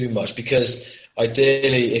about too much, because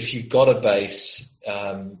ideally, if you've got a base,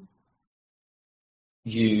 I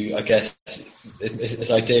guess it's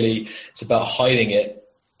ideally it's about hiding it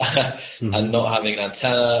and not having an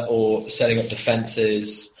antenna, or setting up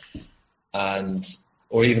defenses,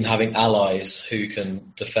 or even having allies who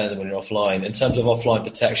can defend them when you're offline. In terms of offline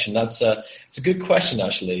protection, it's a good question,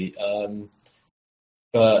 actually.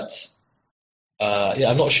 But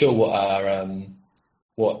I'm not sure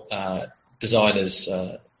what our designers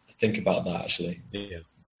think about that, actually. Yeah.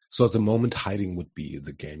 So at the moment, hiding would be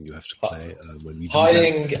the game you have to play. When we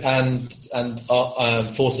hiding and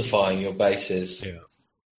fortifying your bases. Yeah.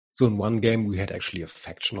 So in one game, we had actually a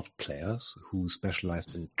faction of players who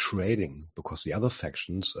specialized in trading, because the other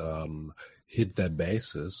factions hid their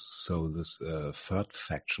bases, so this third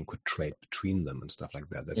faction could trade between them and stuff like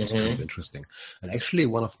that. That was kind of interesting. And actually,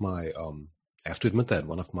 one of my I have to admit that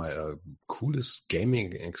one of my coolest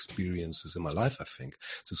gaming experiences in my life, I think.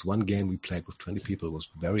 This one game we played with 20 people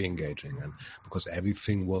was very engaging, and because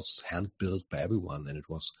everything was hand-built by everyone, and it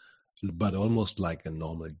was but almost like a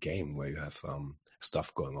normal game where you have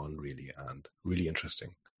stuff going on, really, and really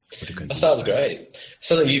interesting. That sounds great.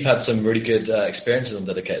 Sounds like you've had some really good experiences on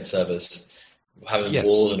dedicated servers, having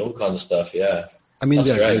walls and all kinds of stuff, yeah. I mean,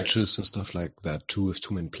 there are glitches and stuff like that too, if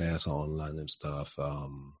too many players are online and stuff.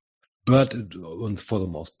 But for the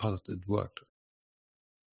most part, it worked.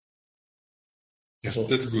 Yeah,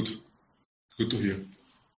 that's good. Good to hear.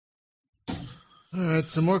 All right,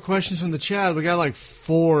 some more questions from the chat. We got like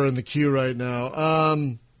 4 in the queue right now.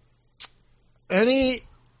 I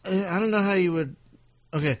don't know how you would...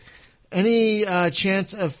 Okay. Any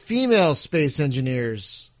chance of female space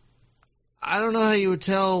engineers? I don't know how you would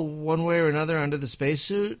tell one way or another under the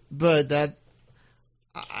spacesuit, but that...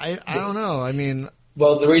 I don't know. I mean...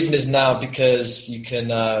 Well, the reason is now because you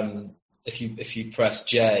can, if you press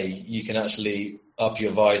J, you can actually up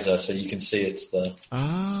your visor so you can see it's the.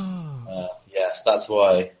 Oh. Yes, that's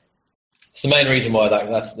why. It's the main reason why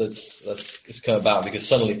that's it's come about, because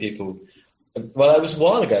suddenly people. Well, it was a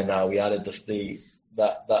while ago now we added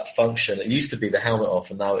that function. It used to be the helmet off,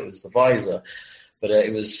 and now it was the visor. But I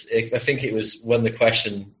think it was when the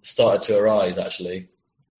question started to arise, actually.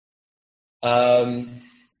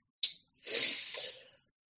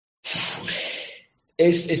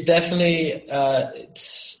 It's definitely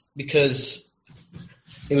it's because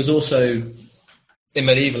it was also in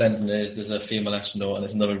medieval engineers. There's a female astronaut, and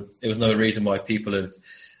it was another reason why people have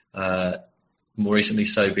more recently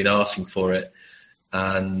been asking for it.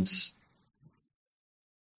 And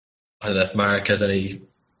I don't know if Marek has any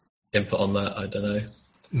input on that. I don't know.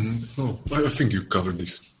 No, I think you covered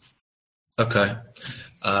this. Okay.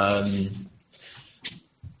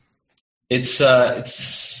 It's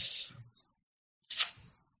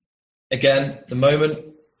again, the moment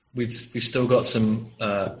we've still got some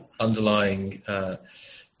underlying.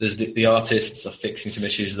 There's the artists are fixing some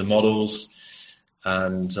issues with the models,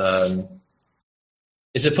 and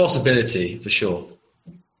it's a possibility for sure.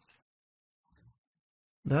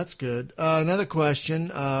 That's good. Another question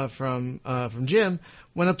from Jim: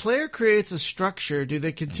 when a player creates a structure, does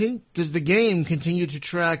the game continue to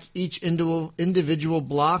track each individual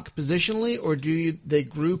block positionally, or they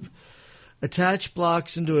group attach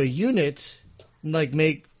blocks into a unit, like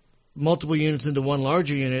make multiple units into one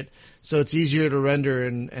larger unit, so it's easier to render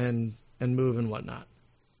and and move and whatnot.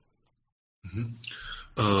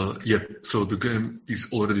 Yeah, so the game is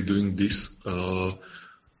already doing this. Of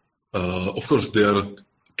course, they are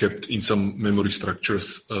kept in some memory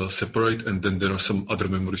structures separate, and then there are some other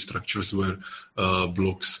memory structures where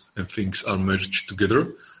blocks and things are merged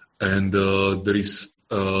together. And there is,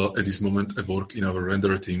 at this moment, a work in our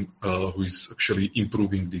render team who is actually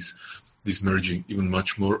improving this merging even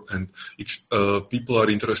much more. And if people are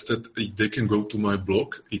interested, they can go to my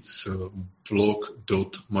blog. It's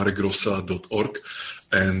blog.maregrossa.org.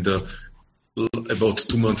 And about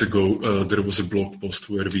 2 months ago, there was a blog post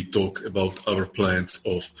where we talk about our plans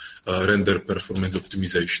of render performance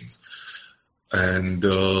optimizations. And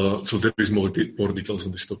so there is more details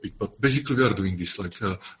on this topic. But basically, we are doing this,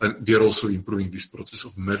 and we are also improving this process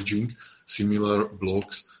of merging similar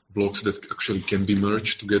blocks that actually can be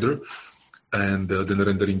merged together, and then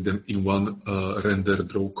rendering them in one render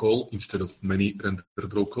draw call instead of many render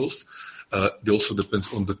draw calls. It also depends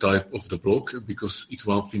on the type of the block, because it's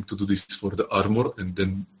one thing to do this for the armor, and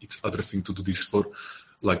then it's other thing to do this for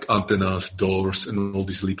like antennas, doors, and all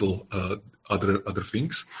these little other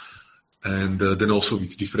things. And then also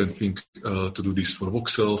it's different thing to do this for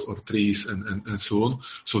voxels or trees and so on.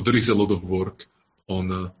 So there is a lot of work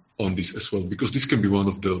on this as well, because this can be one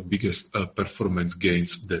of the biggest performance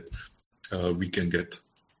gains that we can get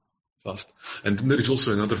fast. And then there is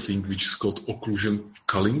also another thing which is called occlusion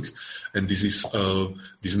culling, and this is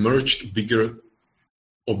these merged bigger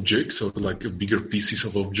objects, or like bigger pieces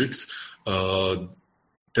of objects,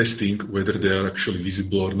 testing whether they are actually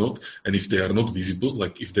visible or not. And if they are not visible,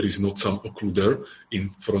 like if there is not some occluder in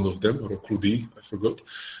front of them, or occludee, I forgot,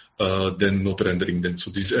 then not rendering them. So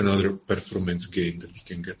this is another performance gain that we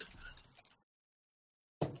can get.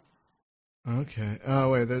 Okay.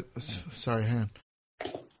 Oh, wait. Sorry, hang on.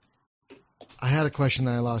 I had a question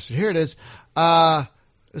that I lost. Here it is.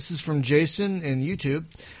 This is from Jason in YouTube.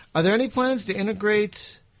 Are there any plans to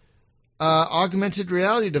integrate augmented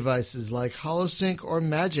reality devices like HoloSync or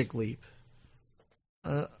Magic Leap?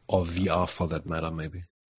 Or VR for that matter, maybe.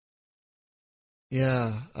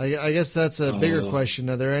 Yeah, I guess that's a bigger question.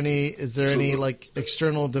 Is there any like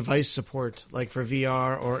external device support, like for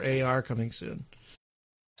VR or AR coming soon?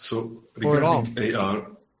 So regarding AR,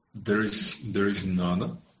 there is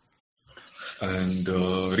none. And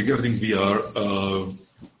regarding VR,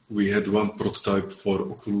 we had one prototype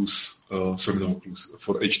for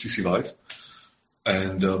for HTC Vive,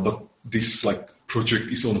 and but this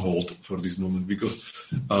project is on hold for this moment, because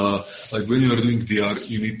when you are doing VR,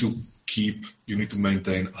 you need to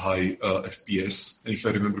maintain high FPS, and if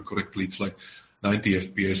I remember correctly, it's 90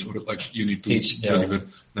 FPS, or you need to deliver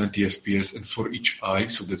 90 FPS, and for each eye,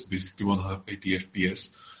 so that's basically 180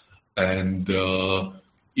 FPS, and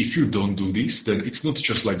if you don't do this, then it's not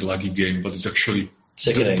just laggy game, but it's actually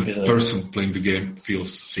the person playing the game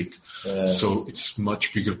feels sick. Yeah. So it's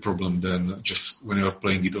much bigger problem than just when you are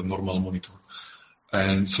playing it on normal monitor.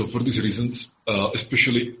 And so for these reasons,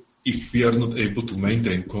 especially if we are not able to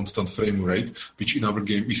maintain constant frame rate, which in our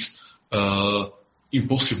game is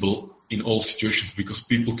impossible in all situations, because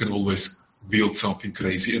people can always build something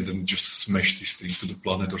crazy and then just smash this thing to the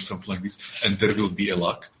planet or something like this, and there will be a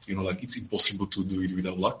lag. It's impossible to do it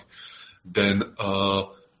without lag. Then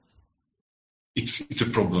it's a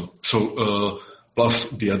problem. So plus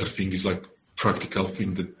the other thing is practical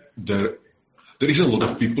thing, that there is a lot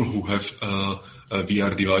of people who have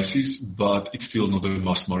VR devices, but it's still not a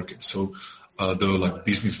mass market. So the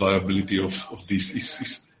business viability of this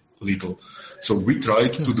is little. So we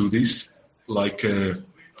tried to do this like a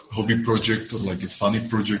hobby project or like a funny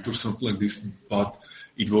project or something like this, but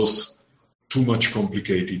it was too much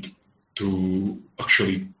complicated to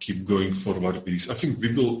actually keep going forward with this. I think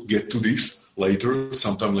we will get to this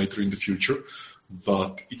sometime later in the future,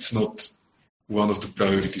 but it's not one of the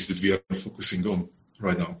priorities that we are focusing on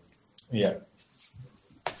right now. Yeah.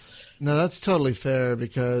 No, that's totally fair,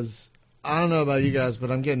 because I don't know about you guys,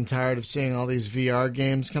 but I'm getting tired of seeing all these VR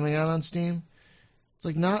games coming out on Steam.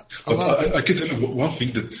 It's not a lot. I can tell you one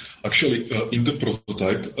thing, that actually in the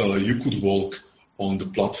prototype, you could walk on the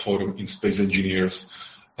platform in Space Engineers.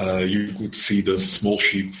 You could see the small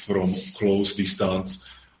ship from close distance,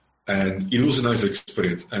 and it was a nice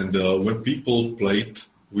experience. And when people played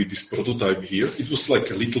with this prototype here, it was a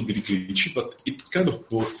little bit glitchy, but it kind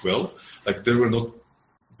of worked well. There were not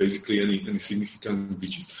basically any significant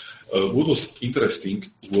glitches. What was interesting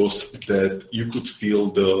was that you could feel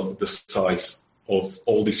the size of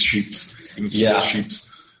all these ships, in small ships,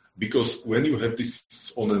 because when you have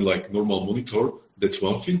this on a like normal monitor, that's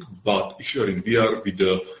one thing. But if you are in VR with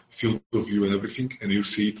the field of view and everything, and you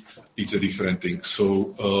see it, it's a different thing.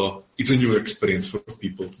 So it's a new experience for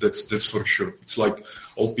people. That's for sure. It's like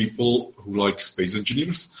all people who like space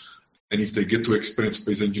engineers, and if they get to experience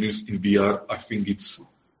space engineers in VR, I think it's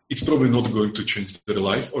probably not going to change their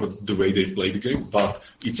life or the way they play the game, but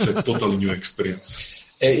it's a totally new experience.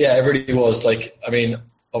 It really was. Like, I mean,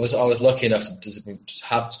 I was lucky enough to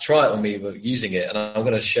have to try it on me using it, and I'm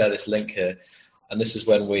going to share this link here. And this is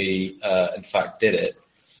when we, in fact, did it.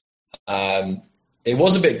 It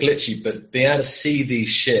was a bit glitchy, but being able to see these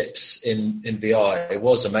ships in VR, it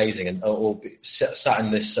was amazing. And or sat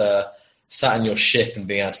in your ship and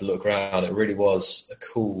being able to look around, it really was a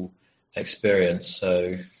cool experience.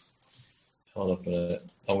 So, hold up a minute.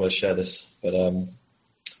 I'm going to share this, but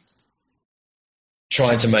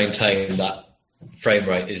trying to maintain that frame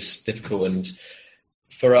rate is difficult. And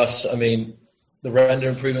for us, I mean, the render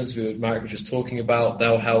improvements Marek was just talking about,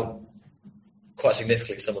 they'll help quite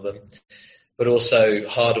significantly, some of them. But also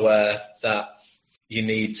hardware that you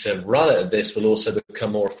need to run it at this will also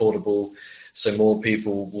become more affordable. So more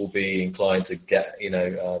people will be inclined to get,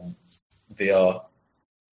 VR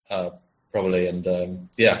probably. And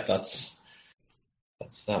that's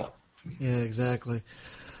that. Yeah, exactly.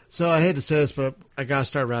 So I hate to say this, but I got to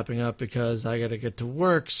start wrapping up because I got to get to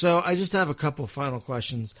work. So I just have a couple final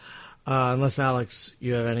questions. Unless, Alex,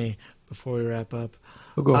 you have any before we wrap up.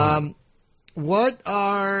 We'll go on. What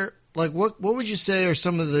would you say are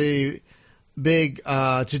some of the big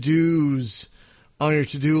to-dos on your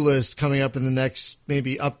to-do list coming up in the next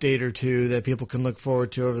maybe update or two that people can look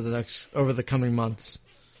forward to over the coming months?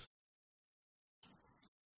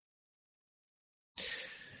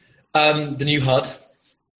 The new HUD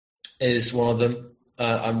is one of them.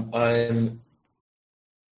 I'm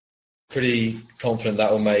pretty confident that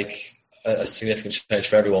will make a significant change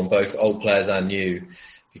for everyone, both old players and new,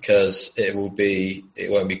 because it won't be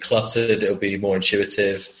cluttered, it'll be more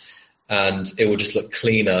intuitive, and it will just look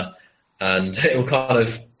cleaner, and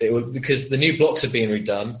because the new blocks are being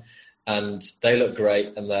redone and they look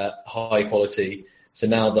great and they're high quality, so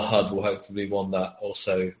now the HUD will hopefully be one that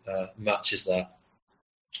also matches that.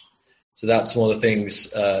 So that's one of the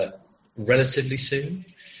things relatively soon.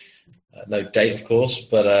 No date, of course,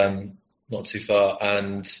 but not too far.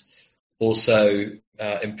 And also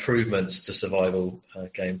improvements to survival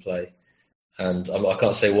gameplay. And I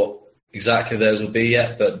can't say what exactly those will be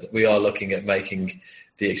yet, but we are looking at making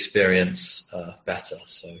the experience better.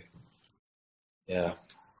 So, yeah.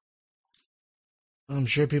 I'm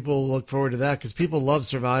sure people will look forward to that because people love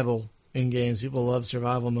survival in games. People love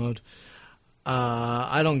survival mode.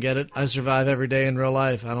 I don't get it. I survive every day in real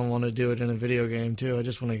life. I don't want to do it in a video game too. I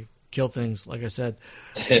just want to kill things, like I said.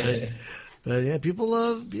 But yeah, people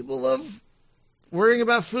love worrying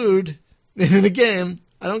about food in a game.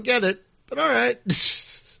 I don't get it, but all right.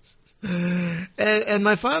 And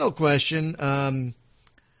my final question, I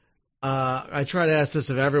try to ask this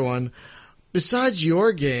of everyone. Besides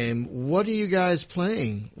your game, what are you guys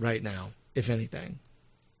playing right now, if anything?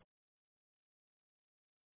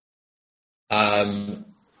 Yeah,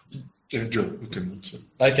 Joe, you can answer.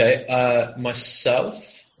 Okay,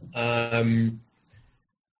 myself, I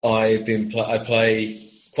play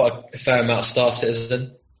quite a fair amount of Star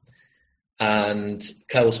Citizen and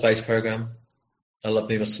Kerbal Space Program. I love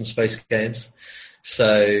me some space games,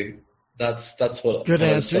 so that's what good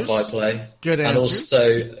kind of answers. stuff I play. Good and answers.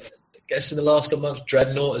 Also, I guess in the last couple months,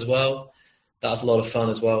 Dreadnought as well. That was a lot of fun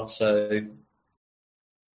as well. So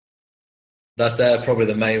they're probably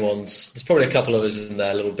the main ones. There's probably a couple of us in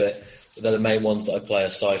there a little bit, but they're the main ones that I play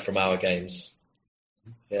aside from our games.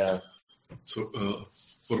 Yeah. So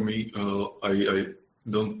for me, I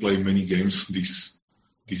don't play many games these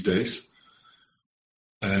days,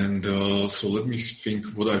 and so let me think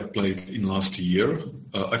what I played in last year.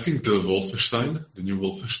 I think the new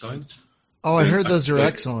Wolfenstein. Oh, I heard those are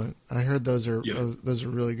excellent. I heard those are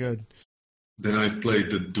really good. Then I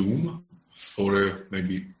played the Doom for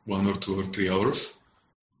maybe 1 or 2 or 3 hours.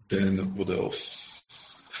 Then what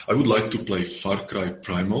else? I would like to play Far Cry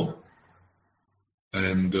Primal.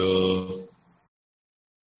 And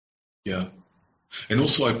and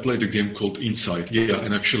also I played a game called Inside. Yeah,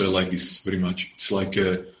 and actually I like this very much. It's like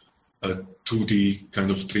a 2D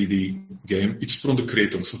kind of 3D game. It's from the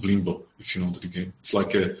creators of Limbo, if you know the game. It's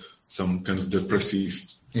like some kind of depressive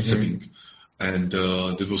setting. And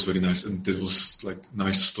that was very nice. And that was like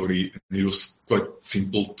nice story. And it was quite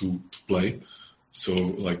simple to play. So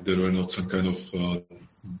like there were not some kind of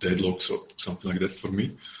deadlocks or something like that for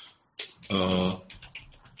me.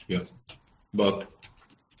 But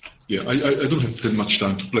Yeah, I don't have that much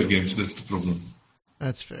time to play games. That's the problem.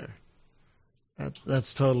 That's fair.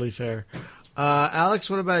 That's totally fair. Alex,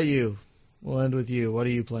 what about you? We'll end with you. What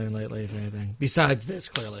are you playing lately, if anything? Besides this,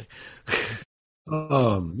 clearly.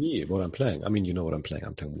 Me, what I'm playing. I mean, you know what I'm playing.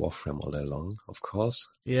 I'm playing Warframe all day long, of course.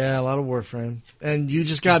 Yeah, a lot of Warframe. And you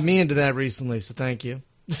just got me into that recently, so thank you.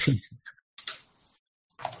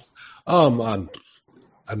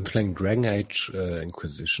 I'm playing Dragon Age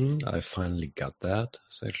Inquisition. I finally got that.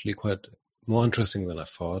 It's actually quite more interesting than I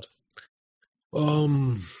thought.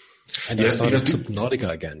 And I started Subnautica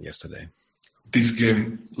again yesterday. This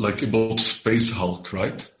game, like about Space Hulk,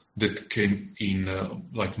 right? That came in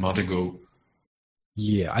like a month ago.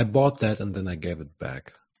 Yeah, I bought that and then I gave it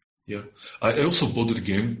back. Yeah, I also bought the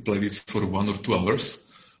game, played it for 1 or 2 hours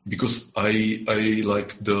because I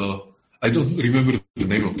like I don't remember the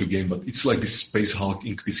name of the game, but it's like this Space Hulk,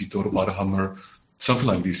 Inquisitor, Warhammer, something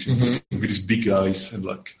like this, you know, with these big eyes and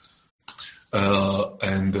like,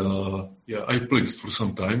 yeah, I played it for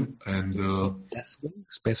some time and Deathwing?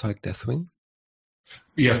 Space Hulk Deathwing?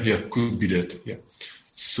 Yeah, could be that. Yeah,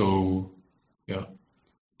 so yeah,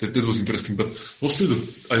 that was interesting. But mostly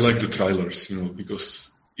I like the trailers, you know,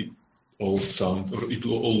 because it all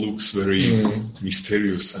looks very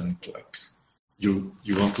mysterious and like. You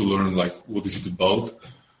want to learn like what is it about?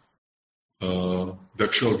 The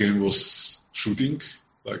actual game was shooting,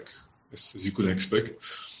 like as you could expect.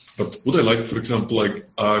 But what I like, for example, like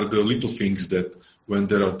are the little things that when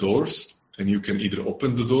there are doors and you can either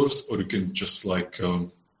open the doors or you can just like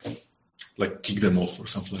kick them off or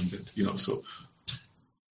something like that, you know. So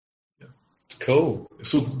yeah, cool.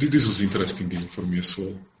 So this was interesting game for me as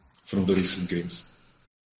well from the recent games.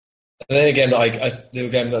 And then again, the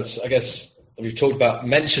game that's I guess. We've talked about,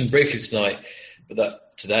 mentioned briefly tonight, but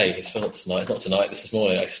that today, it's not tonight, this is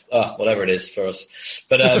morning, whatever it is for us,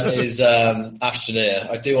 but is Astroneer.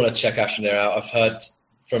 I do want to check Astroneer out. I've heard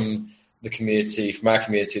from our community,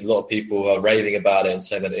 a lot of people are raving about it and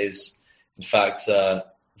saying that it is, in fact,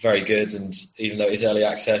 very good. And even though it is early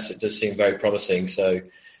access, it does seem very promising. So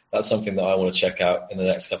that's something that I want to check out in the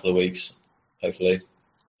next couple of weeks, hopefully.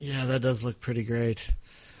 Yeah, that does look pretty great.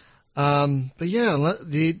 But yeah,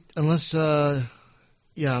 unless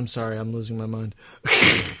I'm sorry, I'm losing my mind.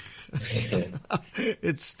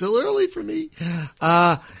 It's still early for me.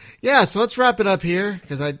 Yeah, so let's wrap it up here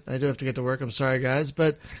because I do have to get to work. I'm sorry, guys.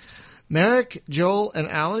 But Marek, Joel, and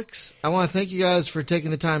Alex, I want to thank you guys for taking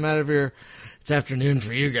the time out of it's afternoon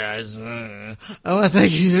for you guys. I want to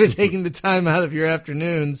thank you for taking the time out of your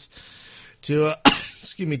afternoons to,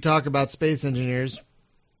 talk about Space Engineers.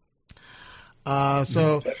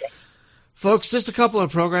 Folks, just a couple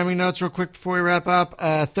of programming notes real quick before we wrap up.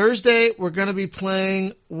 Thursday, we're going to be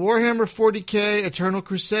playing Warhammer 40K Eternal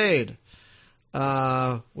Crusade,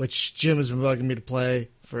 which Jim has been bugging me to play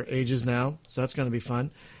for ages now, so that's going to be fun.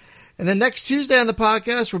 And then next Tuesday on the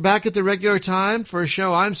podcast, we're back at the regular time for a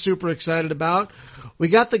show I'm super excited about. We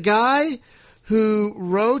got the guy who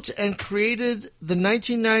wrote and created the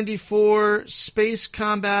 1994 space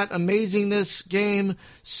combat amazingness game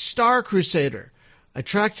Star Crusader. I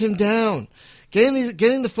tracked him down.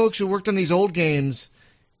 Getting the folks who worked on these old games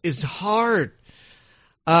is hard.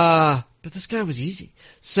 But this guy was easy.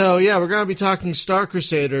 So yeah, we're going to be talking Star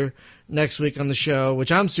Crusader next week on the show, which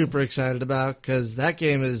I'm super excited about because that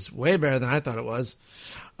game is way better than I thought it was.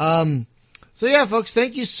 So yeah, folks,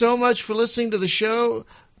 thank you so much for listening to the show.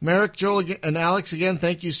 Marek, Joel, and Alex, again,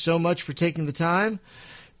 thank you so much for taking the time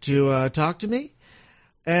to talk to me.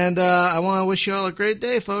 And I want to wish you all a great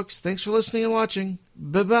day, folks. Thanks for listening and watching.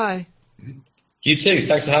 Bye-bye. You too.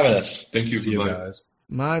 Thanks for having us. Thank you. See you guys.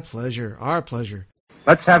 My pleasure. Our pleasure.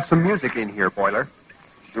 Let's have some music in here, Boiler.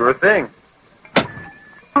 Sure thing.